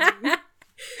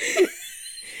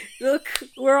 Look,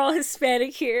 we're all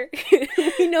Hispanic here.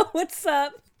 We know what's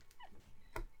up.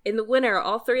 In the winter,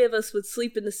 all three of us would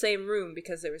sleep in the same room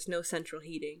because there was no central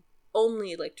heating.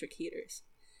 Only electric heaters.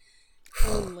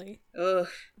 Only. Ugh.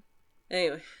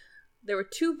 Anyway, there were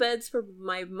 2 beds for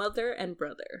my mother and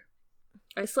brother.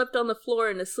 I slept on the floor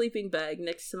in a sleeping bag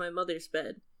next to my mother's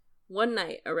bed. One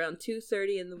night, around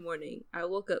 2:30 in the morning, I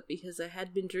woke up because I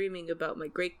had been dreaming about my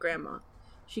great-grandma.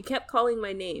 She kept calling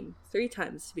my name, 3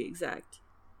 times to be exact.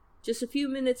 Just a few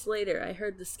minutes later, I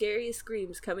heard the scariest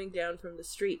screams coming down from the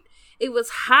street. It was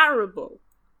horrible.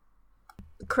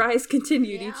 The cries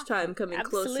continued each time coming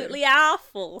closer. Absolutely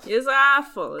awful. It's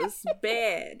awful. It's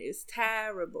bad. It's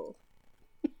terrible.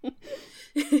 The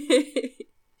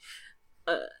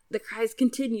cries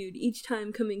continued, each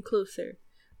time coming closer.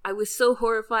 I was so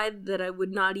horrified that I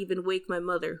would not even wake my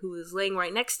mother, who was laying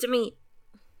right next to me.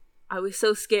 I was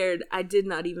so scared, I did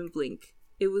not even blink.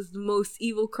 It was the most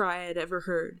evil cry I'd ever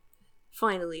heard.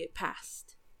 Finally, it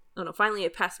passed. Finally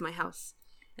it passed my house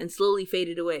and slowly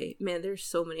faded away. Man, there's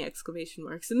so many exclamation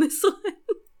marks in this one.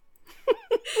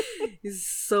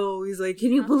 He's like,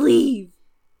 can you believe?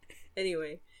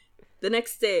 Anyway, the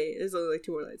next day, there's only like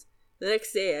 2 more lines. The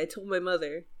next day, I told my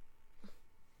mother,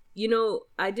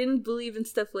 I didn't believe in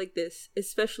stuff like this,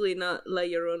 especially not La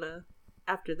Llorona.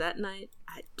 After that night,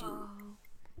 I do.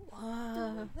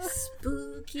 Wow.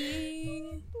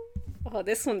 Spooky. Oh,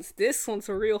 this one's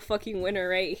a real fucking winner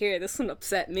right here. This one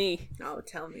upset me. Oh,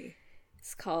 tell me.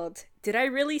 It's called Did I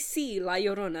Really See La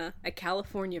Llorona? A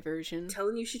California version.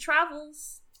 Telling you she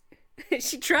travels.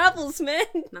 She travels, man.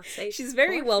 Not safe. She's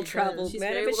very well traveled, She's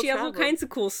man. very I bet she has all well-traveled. kinds of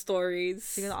cool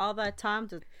stories. She got all that time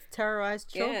to terrorize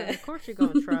children. Yeah. Of course you're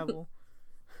gonna travel.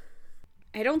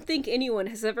 I don't think anyone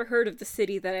has ever heard of the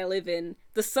city that I live in,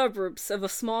 the suburbs of a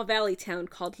small valley town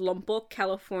called Lompoc,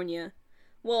 California.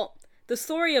 Well, the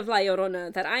story of La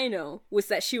Llorona that I know was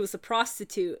that she was a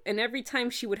prostitute, and every time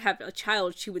she would have a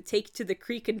child, she would take to the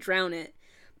creek and drown it.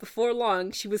 Before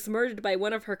long, she was murdered by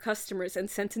one of her customers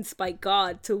and sentenced by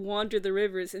God to wander the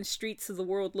rivers and streets of the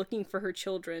world looking for her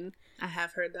children. I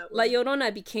have heard that one. La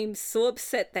Llorona became so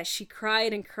upset that she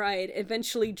cried and cried,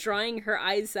 eventually drying her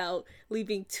eyes out,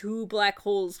 leaving 2 black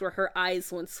holes where her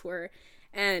eyes once were,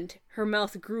 and her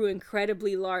mouth grew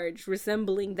incredibly large,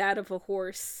 resembling that of a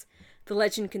horse. The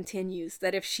legend continues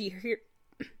that if she heard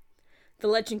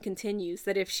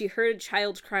a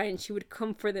child crying, she would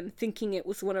come for them, thinking it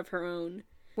was one of her own.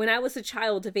 When I was a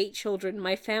child of 8 children,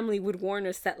 my family would warn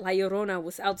us that La Llorona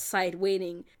was outside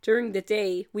waiting. During the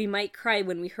day, we might cry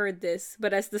when we heard this,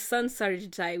 but as the sun started to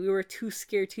die, we were too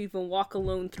scared to even walk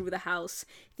alone through the house,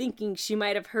 thinking she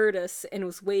might have heard us and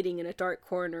was waiting in a dark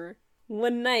corner.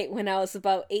 One night, when I was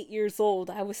about 8 years old,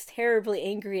 I was terribly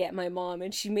angry at my mom,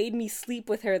 and she made me sleep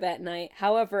with her that night.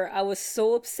 However, I was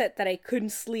so upset that I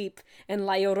couldn't sleep, and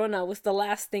La Llorona was the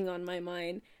last thing on my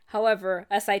mind. However,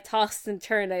 as I tossed and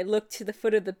turned, I looked to the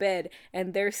foot of the bed,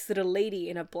 and there stood a lady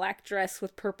in a black dress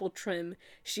with purple trim.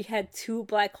 She had 2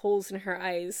 black holes in her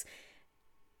eyes,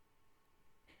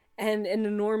 and an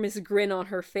enormous grin on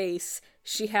her face.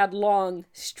 She had long,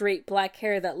 straight black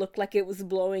hair that looked like it was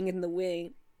blowing in the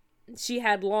wind.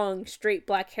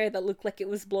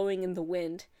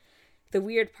 The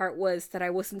weird part was that I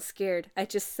wasn't scared. I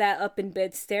just sat up in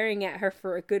bed staring at her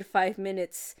for a good 5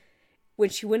 minutes. When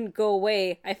she wouldn't go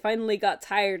away, I finally got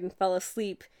tired and fell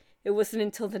asleep. It wasn't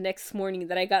until the next morning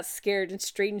that I got scared, and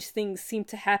strange things seemed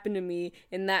to happen to me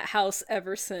in that house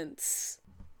ever since.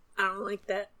 I don't like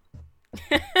that.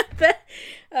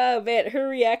 Oh man, her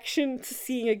reaction to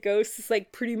seeing a ghost is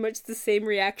like pretty much the same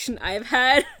reaction I've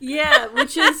had. Yeah,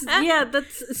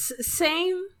 that's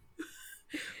same.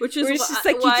 Which is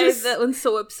why that one's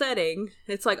so upsetting.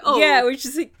 It's like, oh. Yeah, which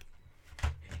is like,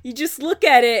 you just look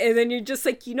at it and then you're just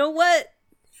like, you know what?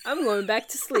 I'm going back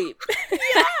to sleep.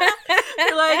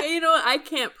 You're like, you know what? I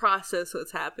can't process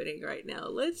what's happening right now.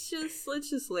 Let's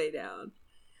just lay down.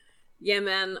 Yeah,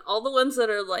 man. All the ones that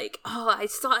are like, oh, I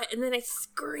saw it and then I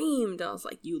screamed. I was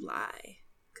like, you lie.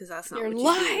 Because that's not what you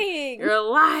lying. do. You're a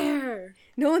liar.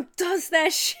 No one does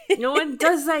that shit. No one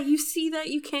does that. You see that,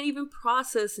 you can't even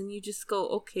process and you just go,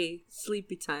 okay,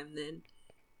 sleepy time then.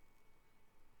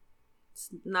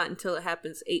 It's not until it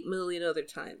happens 8 million other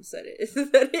times that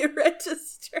it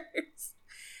registers.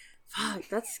 Fuck,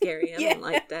 that's scary. I don't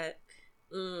like that.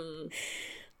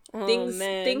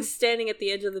 Things standing at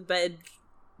the edge of the bed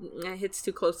hits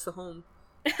too close to home.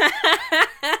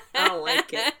 I don't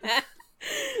like it.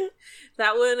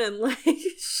 That one and like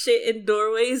shit in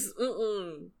doorways.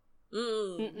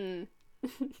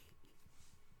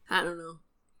 I don't know.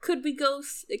 Could be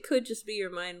ghosts. It could just be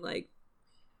your mind like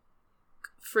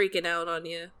freaking out on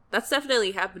you. That's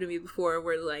definitely happened to me before,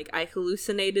 where like I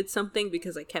hallucinated something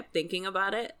because I kept thinking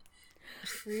about it.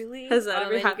 Really? Has that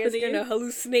ever happened to you? You guys are gonna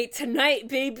hallucinate tonight,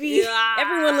 baby. Yeah.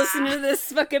 Everyone listening to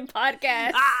this fucking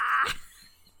podcast.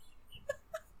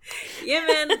 Yeah,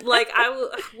 man. Like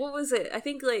what was it? I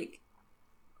think like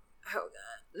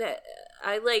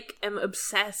I like am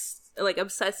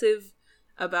obsessive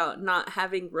about not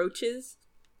having roaches.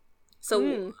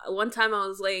 So one time I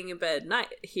was laying in bed,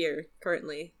 not here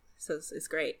currently, so it's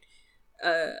great.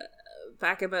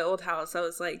 Back in my old house, I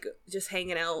was like just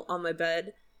hanging out on my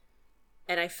bed,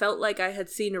 and I felt like I had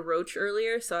seen a roach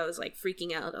earlier, so I was like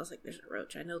freaking out. I was like, "There's a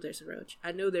roach! I know there's a roach!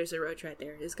 I know there's a roach right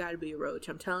there. There's got to be a roach!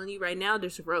 I'm telling you right now,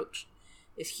 there's a roach.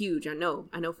 It's huge. I know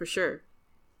for sure."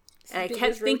 And I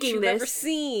kept thinking this. Ever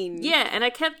seen. Yeah, and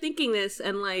I kept thinking this,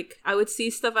 and like I would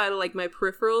see stuff out of like my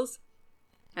peripherals.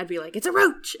 I'd be like, "It's a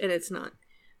roach," and it's not.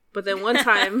 But then one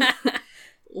time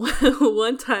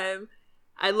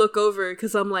I look over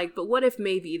because I'm like, "But what if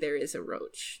maybe there is a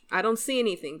roach? I don't see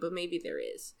anything, but maybe there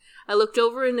is." I looked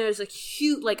over and there's a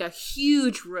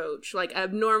huge roach, like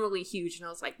abnormally huge, and I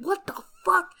was like, "What the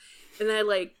fuck?" And then I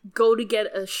like go to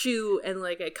get a shoe, and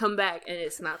like I come back and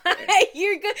it's not there.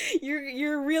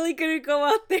 You're really gonna go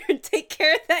out there and take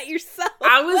care of that yourself.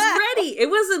 I was ready. It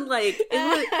wasn't like it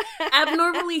was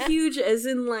abnormally huge, as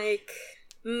in like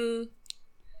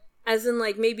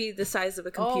maybe the size of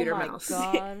a computer mouse.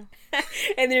 God.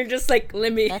 And they're just like,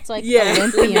 That's like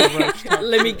Olympian roach.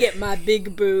 Let me get my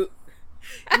big boot.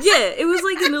 Yeah, it was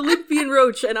like an Olympian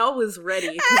roach, and I was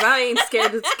ready because I ain't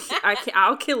scared.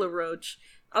 I'll kill a roach.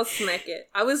 I'll smack it.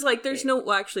 I was like,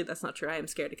 well, actually, that's not true. I am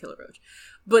scared to kill a roach.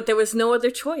 But there was no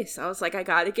other choice. I was like, I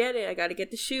gotta get it. I gotta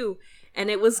get the shoe. And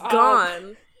it was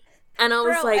gone. And I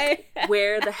was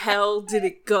where the hell did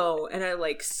it go? And I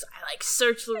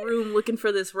searched the room looking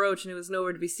for this roach, and it was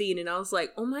nowhere to be seen. And I was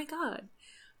like, oh my God.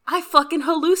 I fucking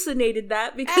hallucinated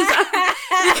that because I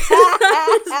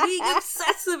was being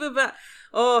obsessive about...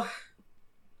 Oh...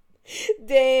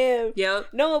 Damn.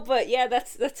 Yep. No, but yeah,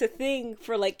 that's a thing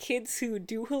for like kids who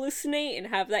do hallucinate and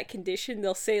have that condition.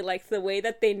 They'll say like the way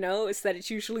that they know is that it's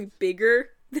usually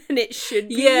bigger than it should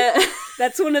be. Yeah.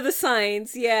 That's one of the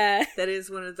signs. Yeah. That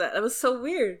is one of the... That was so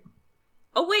weird.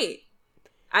 Oh wait,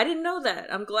 I didn't know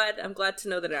that. I'm glad to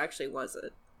know that it actually was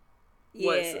a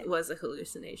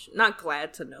hallucination. Not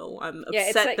glad to know. I'm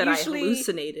upset that I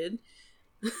hallucinated.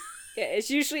 Yeah, it's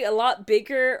usually a lot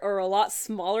bigger or a lot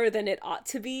smaller than it ought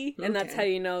to be, and that's how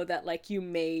you know that, like, you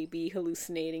may be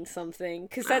hallucinating something.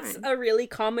 Because that's a really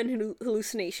common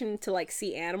hallucination to, like,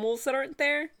 see animals that aren't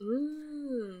there.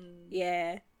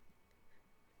 Yeah.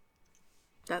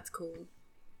 That's cool.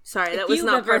 Sorry, that if was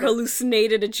not part of...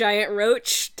 hallucinated a giant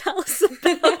roach, tell us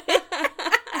about it.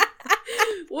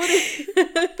 What if...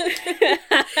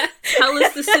 Tell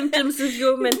us the symptoms of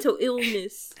your mental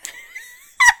illness.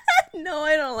 No,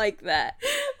 I don't like that.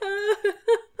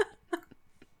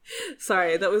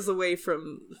 Sorry, that was away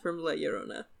from La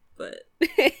Llorona, but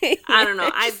I don't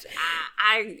know. I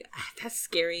that's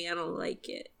scary. I don't like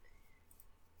it.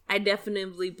 I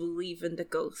definitely believe in the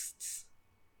ghosts,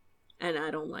 and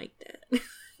I don't like that.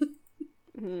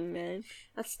 Man,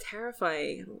 that's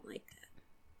terrifying. I don't like that.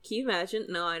 Can you imagine?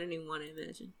 No, I don't even want to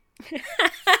imagine.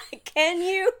 Can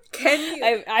you?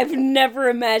 I've never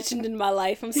imagined in my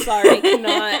life. I'm sorry, I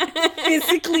cannot.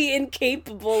 Physically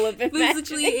incapable of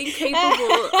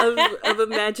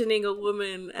imagining a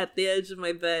woman at the edge of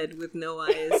my bed with no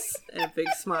eyes and a big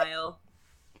smile.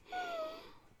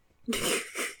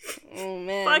 Oh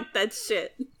man, fuck that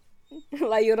shit.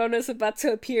 La Llorona's about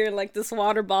to appear in like this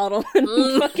water bottle and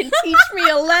fucking teach me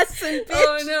a lesson, bitch.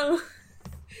 Oh no.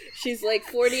 She's like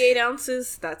 48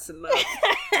 ounces. That's enough.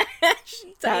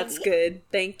 That's good.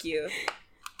 Thank you.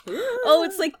 Oh,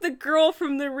 it's like the girl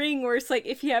from The Ring where it's like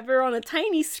if you have her on a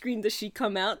tiny screen, does she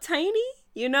come out tiny?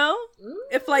 You know?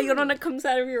 If La Llorona comes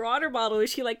out of your water bottle, is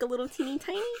she like a little teeny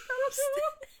tiny?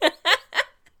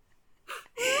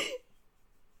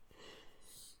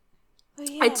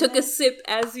 I took a sip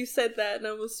as you said that and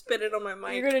I almost spit it on my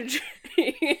mic. You're gonna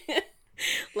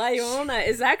La Llorona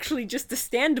is actually just a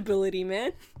standability,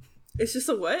 man. It's just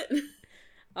a what?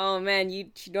 Oh man,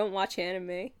 you don't watch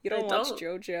anime. You don't watch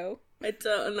JoJo. I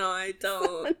don't know. I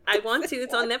don't. I want to.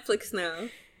 It's on Netflix now.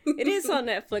 It is on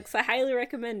Netflix. I highly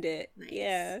recommend it. Nice.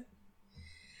 Yeah.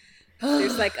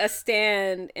 There's like a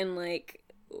stand and like,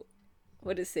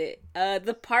 what is it?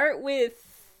 The part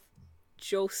with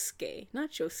Josuke.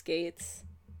 Not Josuke,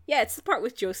 it's the part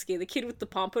with Josuke, the kid with the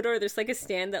pompadour. There's like a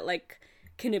stand that like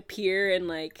can appear and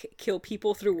like kill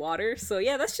people through water. So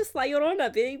yeah, that's just La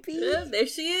Llorona, baby. Yeah, there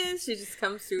she is. She just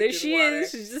comes through. There she is.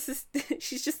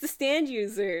 She's just a stand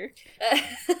user.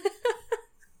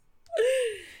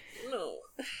 No,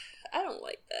 I don't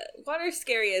like that. Water's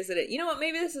scary, isn't it? You know what?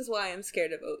 Maybe this is why I'm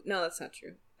scared of. No, that's not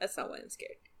true. That's not why I'm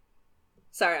scared.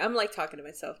 Sorry, I'm like talking to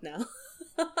myself now.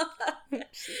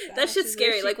 That shit's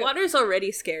scary. Like, water's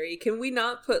already scary. Can we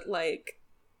not put like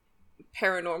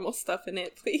paranormal stuff in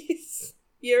it, please?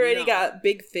 You already got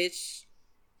big fish.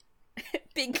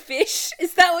 Big fish?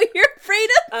 Is that what you're afraid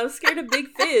of? I'm scared of big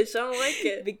fish. I don't like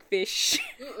it. Big fish.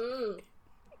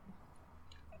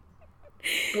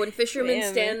 When fishermen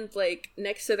stand like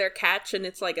next to their catch and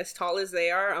it's like as tall as they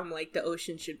are, I'm like, the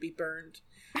ocean should be burned.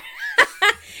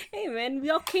 Hey man, we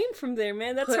all came from there,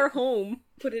 man. That's our home.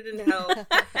 Put it in hell.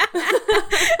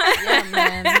 Yeah,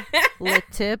 man. Lit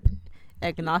tip.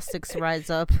 Agnostics rise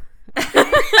up.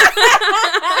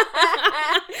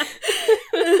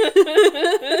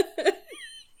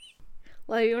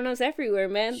 La Llorona's everywhere,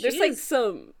 man. There's like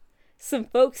some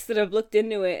folks that have looked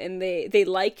into it and they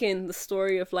liken the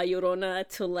story of La Llorona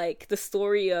to like the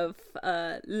story of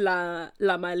La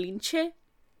Malinche.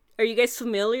 Are you guys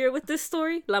familiar with this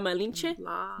story? La Malinche?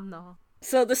 No.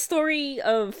 So the story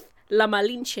of La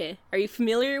Malinche, are you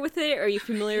familiar with it? Are you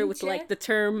familiar with like the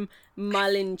term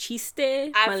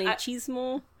malinchiste?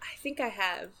 Malinchismo? I think I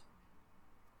have.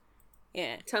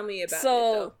 Yeah. Tell me about it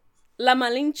though. La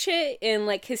Malinche in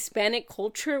like Hispanic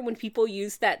culture, when people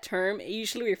use that term, it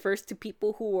usually refers to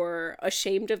people who are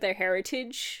ashamed of their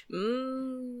heritage.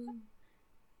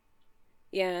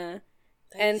 Yeah.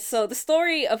 Nice. And so the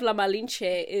story of La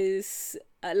Malinche is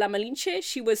La Malinche.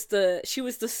 She was the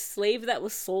slave that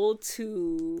was sold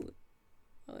to.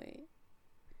 Oh, wait.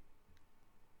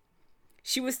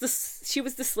 She was the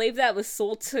slave that was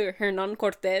sold to Hernan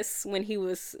Cortés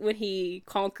when he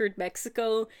conquered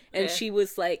Mexico, and she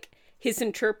was like his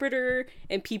interpreter,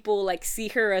 and people like see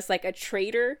her as like a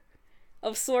traitor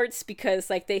of sorts because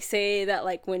like they say that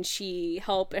like when she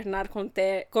helped Hernan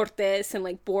Cortés and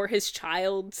like bore his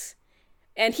child.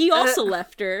 And he also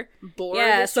left her.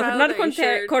 So Hernan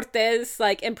Cortés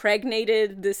like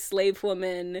impregnated this slave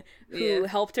woman who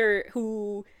helped her,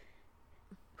 who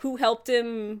helped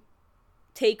him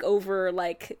take over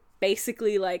like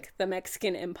basically like the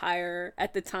Mexican Empire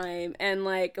at the time, and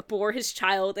like bore his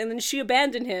child, and then she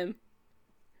abandoned him.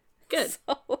 Good.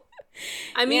 So,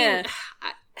 I mean,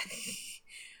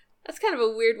 that's kind of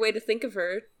a weird way to think of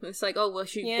her. It's like, oh well,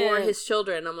 she bore his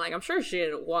children. I'm like, I'm sure she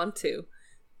didn't want to.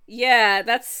 Yeah,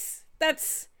 that's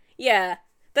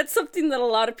something that a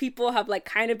lot of people have like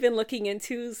kind of been looking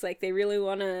into. Is like they really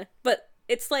want to, but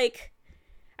it's like,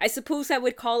 I suppose I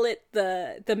would call it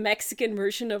the Mexican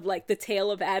version of like the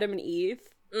tale of Adam and Eve,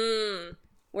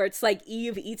 where it's like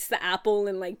Eve eats the apple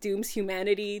and like dooms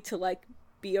humanity to like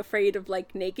be afraid of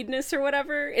like nakedness or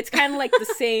whatever. It's kind of like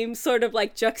the same sort of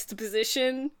like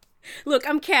juxtaposition. Look,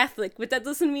 I'm Catholic, but that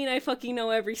doesn't mean I fucking know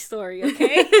every story,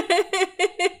 okay?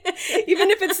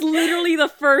 Even if it's literally the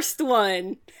first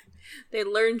one. They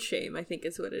learn shame, I think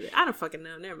is what it is. I don't fucking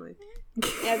know, never mind.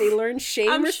 Yeah, they learn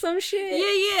shame or some shit?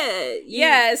 Yeah.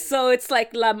 Yeah, so it's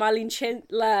like La Malinche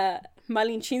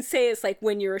is like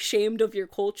when you're ashamed of your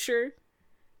culture.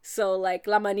 So like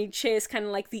La Malinche is kind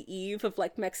of like the Eve of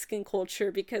like Mexican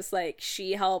culture because like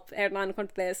she helped Hernan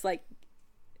Cortés like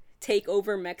take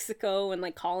over Mexico and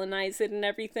like colonize it and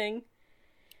everything.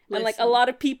 Listen. And like a lot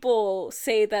of people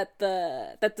say that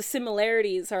the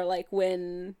similarities are like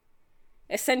when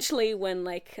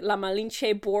like La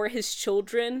Malinche bore his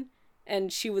children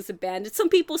and she was abandoned. Some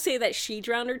people say that she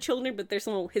drowned her children, but there's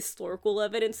no historical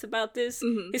evidence about this.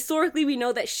 Historically, we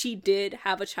know that she did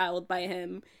have a child by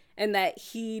him and that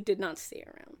he did not stay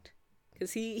around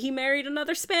because he married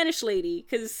another Spanish lady.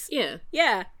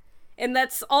 Yeah. And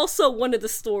that's also one of the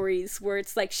stories where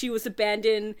it's like she was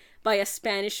abandoned by a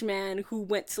Spanish man who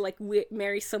went to like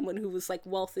marry someone who was like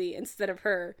wealthy instead of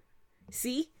her.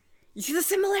 See? You see the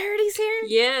similarities here?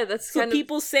 Yeah, that's so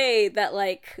people say that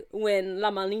like when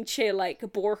La Malinche like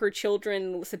bore her children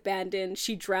and was abandoned,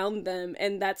 she drowned them,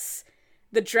 and that's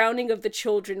the drowning of the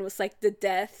children was like the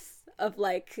death of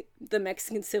like the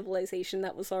Mexican civilization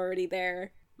that was already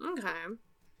there. Okay.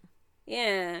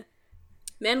 Yeah.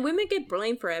 Man, women get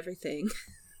blamed for everything.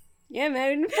 Yeah, man,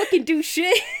 we didn't fucking do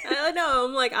shit. I know.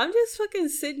 I'm like, I'm just fucking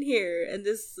sitting here, and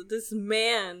this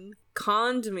man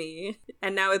conned me,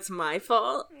 and now it's my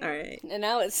fault? Alright. And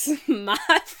now it's my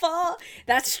fault?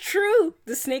 That's true!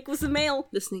 The snake was a male.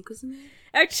 The snake was a male?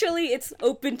 Actually, it's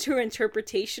open to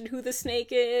interpretation who the snake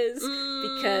is,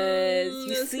 because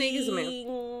the snake is a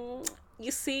male.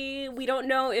 You see, we don't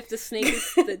know if the snake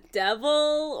is the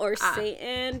devil or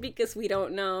Satan, because we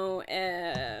don't know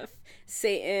if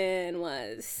Satan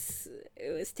was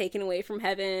taken away from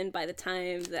heaven by the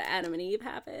time that Adam and Eve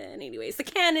happened. Anyways, the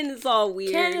canon is all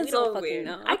weird. Canon's all weird.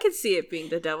 Know. I could see it being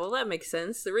the devil. That makes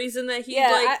sense. The reason that he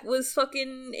was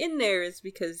fucking in there is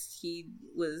because he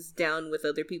was down with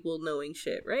other people knowing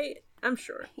shit, right? I'm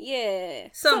sure. Yeah.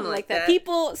 Something like that.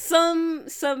 People, some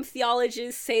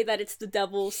theologists say that it's the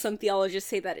devil, some theologists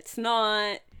say that it's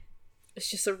not.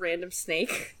 It's just a random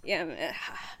snake. Yeah, man.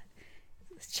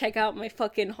 Check out my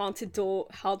fucking haunted door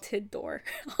podcast.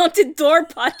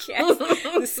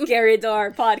 The Scary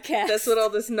Door podcast. That's what all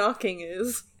this knocking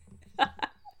is.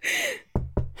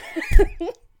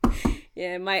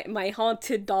 Yeah, my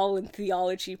haunted doll and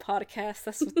theology podcast.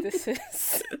 That's what this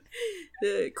is.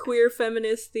 The queer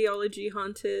feminist theology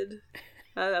haunted.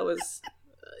 That was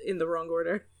in the wrong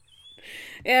order.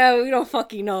 Yeah, we don't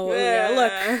fucking know. Yeah,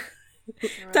 look.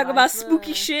 Talk about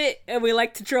spooky shit, and we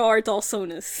like to draw our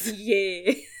Dalsonas.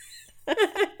 Yeah.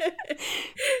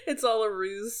 It's all a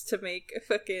ruse to make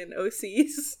fucking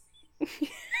OCs.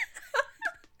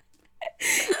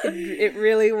 It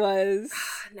really was.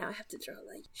 Now I have to draw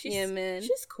like yeah, man.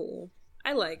 She's cool.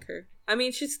 I like her. I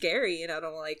mean, she's scary, and I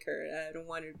don't like her. I don't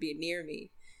want her to be near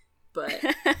me. But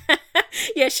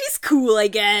yeah, she's cool, I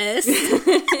guess.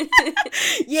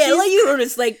 Yeah, La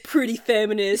Llorona's like pretty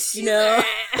feminist, you know.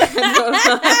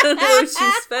 I don't know if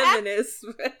she's feminist.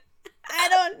 But I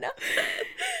don't know.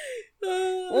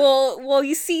 Well,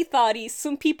 you see, Thotty,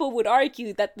 some people would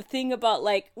argue that the thing about,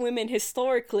 like, women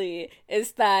historically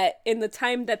is that in the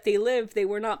time that they lived, they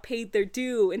were not paid their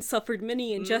due and suffered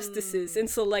many injustices. And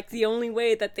so, like, the only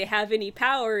way that they have any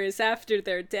power is after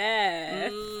their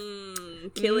death.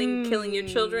 Killing your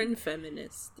children,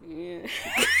 feminist. Yeah.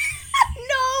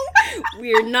 No!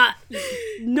 We're not.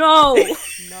 No!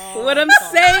 What I'm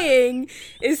saying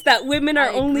is that women are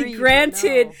only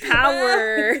granted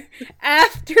power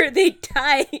after they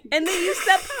die, and they use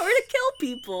that power to kill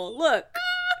people. Look.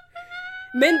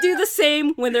 Men do the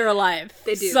same when they're alive.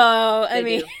 They do. So, I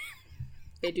mean.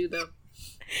 They do, though.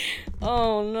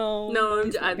 Oh, no.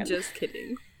 No, I'm just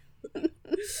kidding.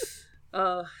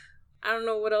 I don't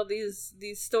know what all these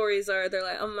stories are. They're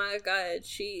like, oh my god,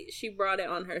 she brought it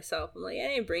on herself. I'm like, I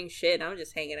didn't bring shit. I'm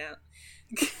just hanging out.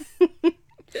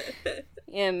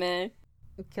 Yeah, man.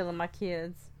 I'm killing my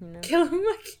kids, you know. Killing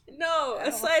my no.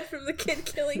 Aside from the kid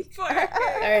killing part.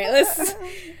 All right,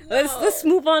 let's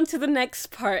move on to the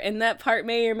next part, and that part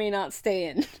may or may not stay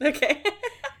in. Okay.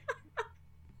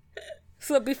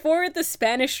 So before the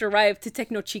Spanish arrived to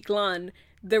Tenochtitlan,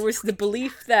 there was the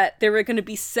belief that there were going to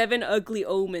be 7 ugly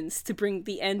omens to bring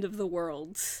the end of the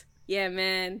world. Yeah,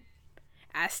 man.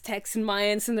 Aztecs and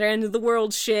Mayans and their end of the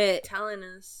world shit. Telling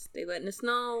us. They letting us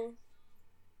know.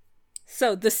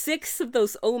 So, the 6th of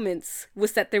those omens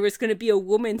was that there was going to be a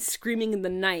woman screaming in the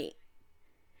night.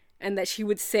 And that she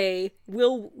would say,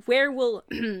 where will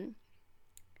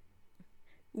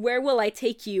I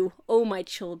take you, oh my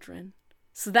children?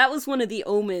 So that was one of the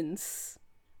omens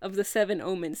of the 7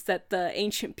 omens that the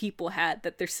ancient people had,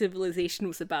 that their civilization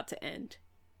was about to end.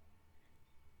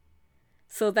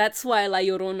 So that's why La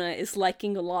Llorona is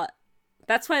liking a lot.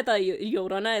 That's why La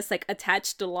Llorona is, like,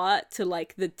 attached a lot to,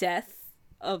 like, the death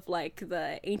of, like,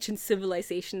 the ancient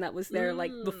civilization that was there,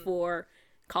 like, before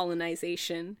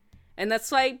colonization. And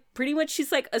that's why pretty much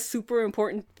she's, like, a super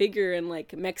important figure in,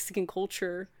 like, Mexican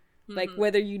culture. Like,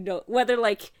 whether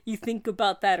like, you think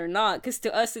about that or not. Because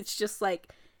to us, it's just,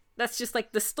 like, that's just,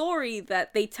 like, the story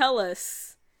that they tell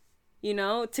us, you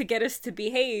know, to get us to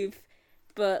behave.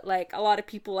 But, like, a lot of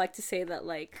people like to say that,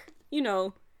 like, you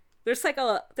know, there's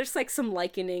some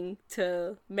likening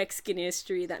to Mexican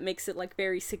history that makes it, like,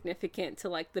 very significant to,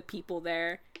 like, the people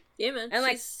there. Yeah, man. And,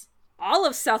 like, all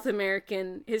of South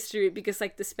American history, because,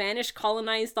 like, the Spanish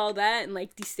colonized all that and,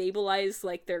 like, destabilized,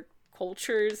 like, their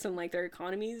cultures and, like, their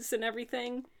economies and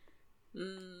everything.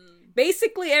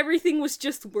 Basically, everything was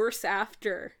just worse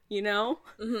after, you know?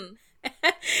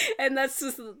 And that's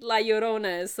just La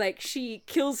Llorona. It's like, she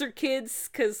kills her kids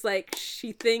because, like,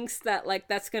 she thinks that, like,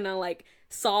 that's gonna, like,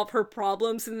 solve her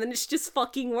problems, and then it's just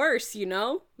fucking worse, you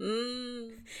know?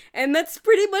 And that's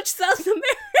pretty much South America.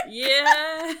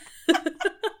 Yeah.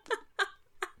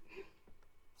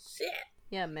 Shit.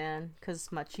 Yeah, man. Because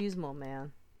machismo,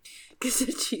 man. Because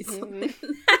it's machismo.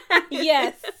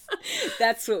 Yes.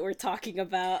 That's what we're talking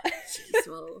about.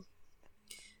 Machismo.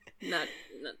 not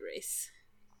race,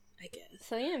 I guess.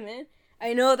 So yeah, man.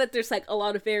 I know that there's like a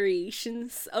lot of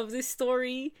variations of this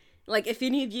story. Like, if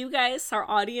any of you guys, our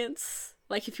audience,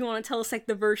 like, if you want to tell us like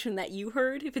the version that you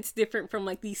heard, if it's different from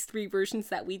like these 3 versions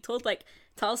that we told, like,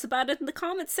 tell us about it in the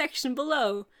comments section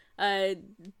below.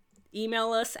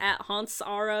 Email us at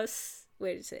hauntsrus.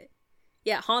 Wait, is it?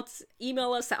 Yeah,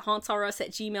 email us at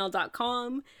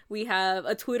hauntsrus@gmail.com. We have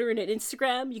a Twitter and an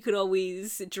Instagram. You could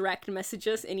always direct message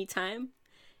us anytime.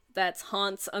 That's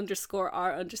haunts_r_us.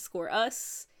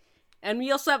 And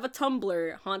we also have a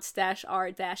Tumblr,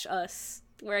 haunts-r-us,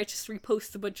 where I just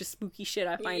repost a bunch of spooky shit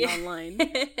I find online.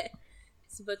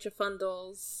 It's a bunch of fun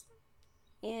dolls.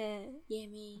 Yeah. Yeah,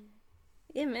 man.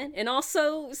 Yeah, man. And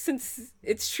also, since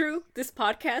it's true, this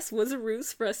podcast was a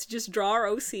ruse for us to just draw our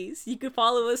OCs. You can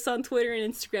follow us on Twitter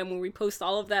and Instagram where we post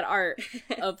all of that art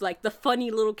of, like, the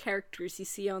funny little characters you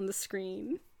see on the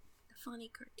screen. The funny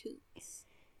cartoons.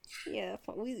 Yeah,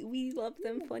 we love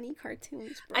them funny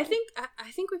cartoons, bro. I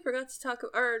think we forgot to talk,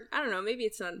 or I don't know, maybe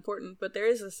it's not important, but there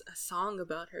is a song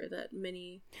about her that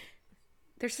many...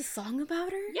 There's a song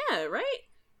about her? Yeah, right?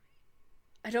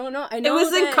 I don't know. I know it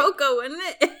was in Coco, wasn't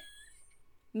it?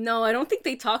 No, I don't think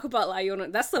they talk about La Llorona.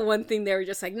 That's the one thing they were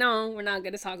just like, no, we're not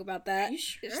going to talk about that. Are you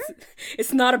sure?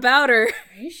 It's not about her.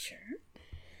 Are you sure?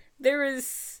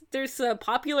 There's a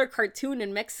popular cartoon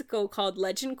in Mexico called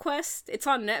Legend Quest. It's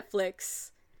on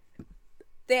Netflix.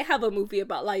 They have a movie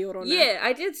about La Llorona. Yeah,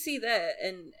 I did see that,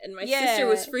 and my sister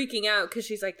was freaking out because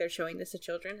she's like, they're showing this to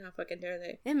children? How fucking dare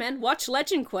they? Yeah, man, watch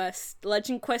Legend Quest.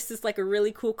 Legend Quest is like a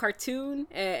really cool cartoon.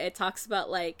 It talks about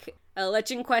like...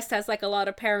 Legend Quest has like a lot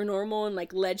of paranormal and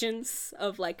like legends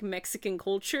of like Mexican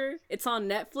culture. It's on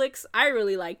Netflix. I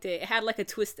really liked it. It had like a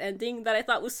twist ending that I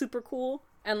thought was super cool.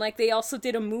 And like they also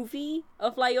did a movie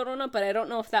of La Llorona, but I don't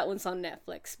know if that one's on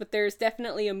Netflix. But there's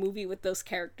definitely a movie with those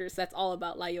characters that's all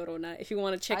about La Llorona. If you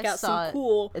want to check out some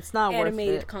cool it's not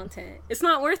animated content. It's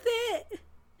not worth it.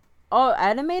 Oh,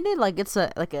 animated? Like it's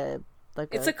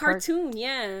a cartoon,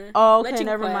 yeah. Oh, okay, Legend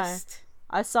never Quest. mind.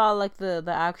 I saw like the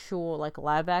actual like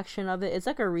live action of it. It's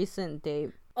like a recent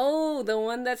date. Oh, the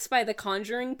one that's by the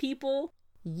Conjuring people?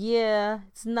 Yeah,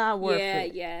 it's not worth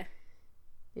it. Yeah.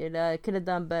 It could have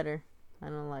done better. I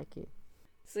don't like it.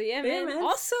 So yeah, man.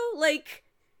 Also, like,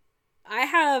 I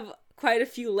have quite a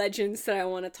few legends that I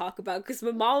want to talk about because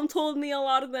my mom told me a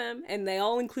lot of them, and they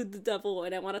all include the devil,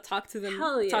 and I want to talk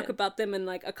about them in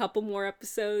like a couple more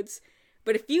episodes.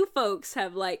 But if you folks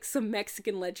have like some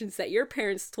Mexican legends that your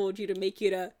parents told you to make you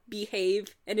to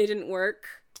behave and it didn't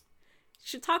work,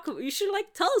 you should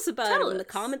like tell us about it in the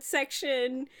comments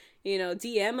section. You know,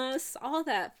 DM us, all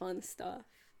that fun stuff.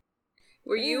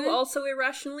 Were you also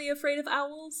irrationally afraid of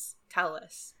owls? Tell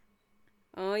us.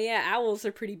 Oh yeah, owls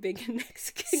are pretty big in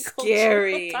Mexican culture.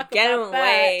 Scary. Get them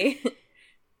away.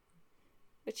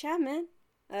 But yeah, man.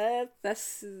 I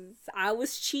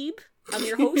was Cheap. I'm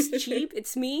your host, Cheap.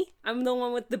 It's me. I'm the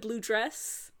one with the blue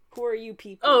dress. Who are you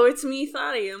people? Oh, it's me,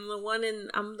 Thadi. I'm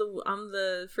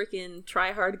the freaking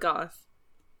try-hard goth.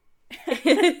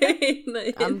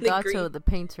 I'm Gato, the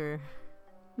painter.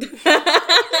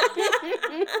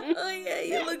 Oh yeah,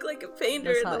 you look like a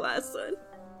painter in the last one.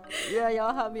 Yeah,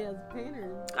 y'all have me as a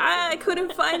painter. I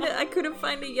couldn't find it. I couldn't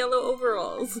find the yellow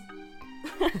overalls.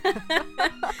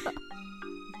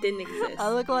 Didn't exist.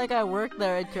 I look like I work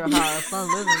there at your house. I'm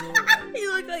living there.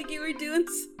 You look like you were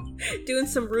doing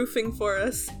some roofing for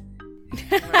us.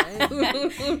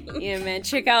 Yeah, man.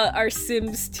 Check out our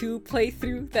Sims 2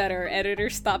 playthrough that our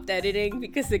editor stopped editing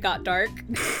because it got dark.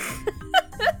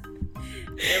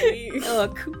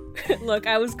 Look,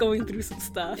 I was going through some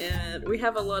stuff. Yeah, we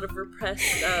have a lot of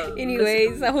repressed.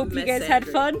 Anyways, I hope you guys had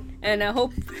fun, and I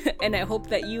hope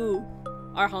that you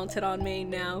are haunted on Maine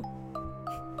now.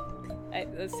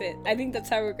 That's it. I think that's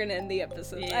how we're gonna end the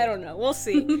episode. Yeah. I don't know. We'll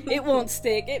see. It won't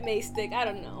stick. It may stick. I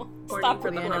don't know. Stop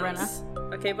for the runners.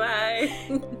 Okay, bye.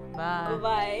 Bye.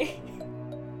 Bye.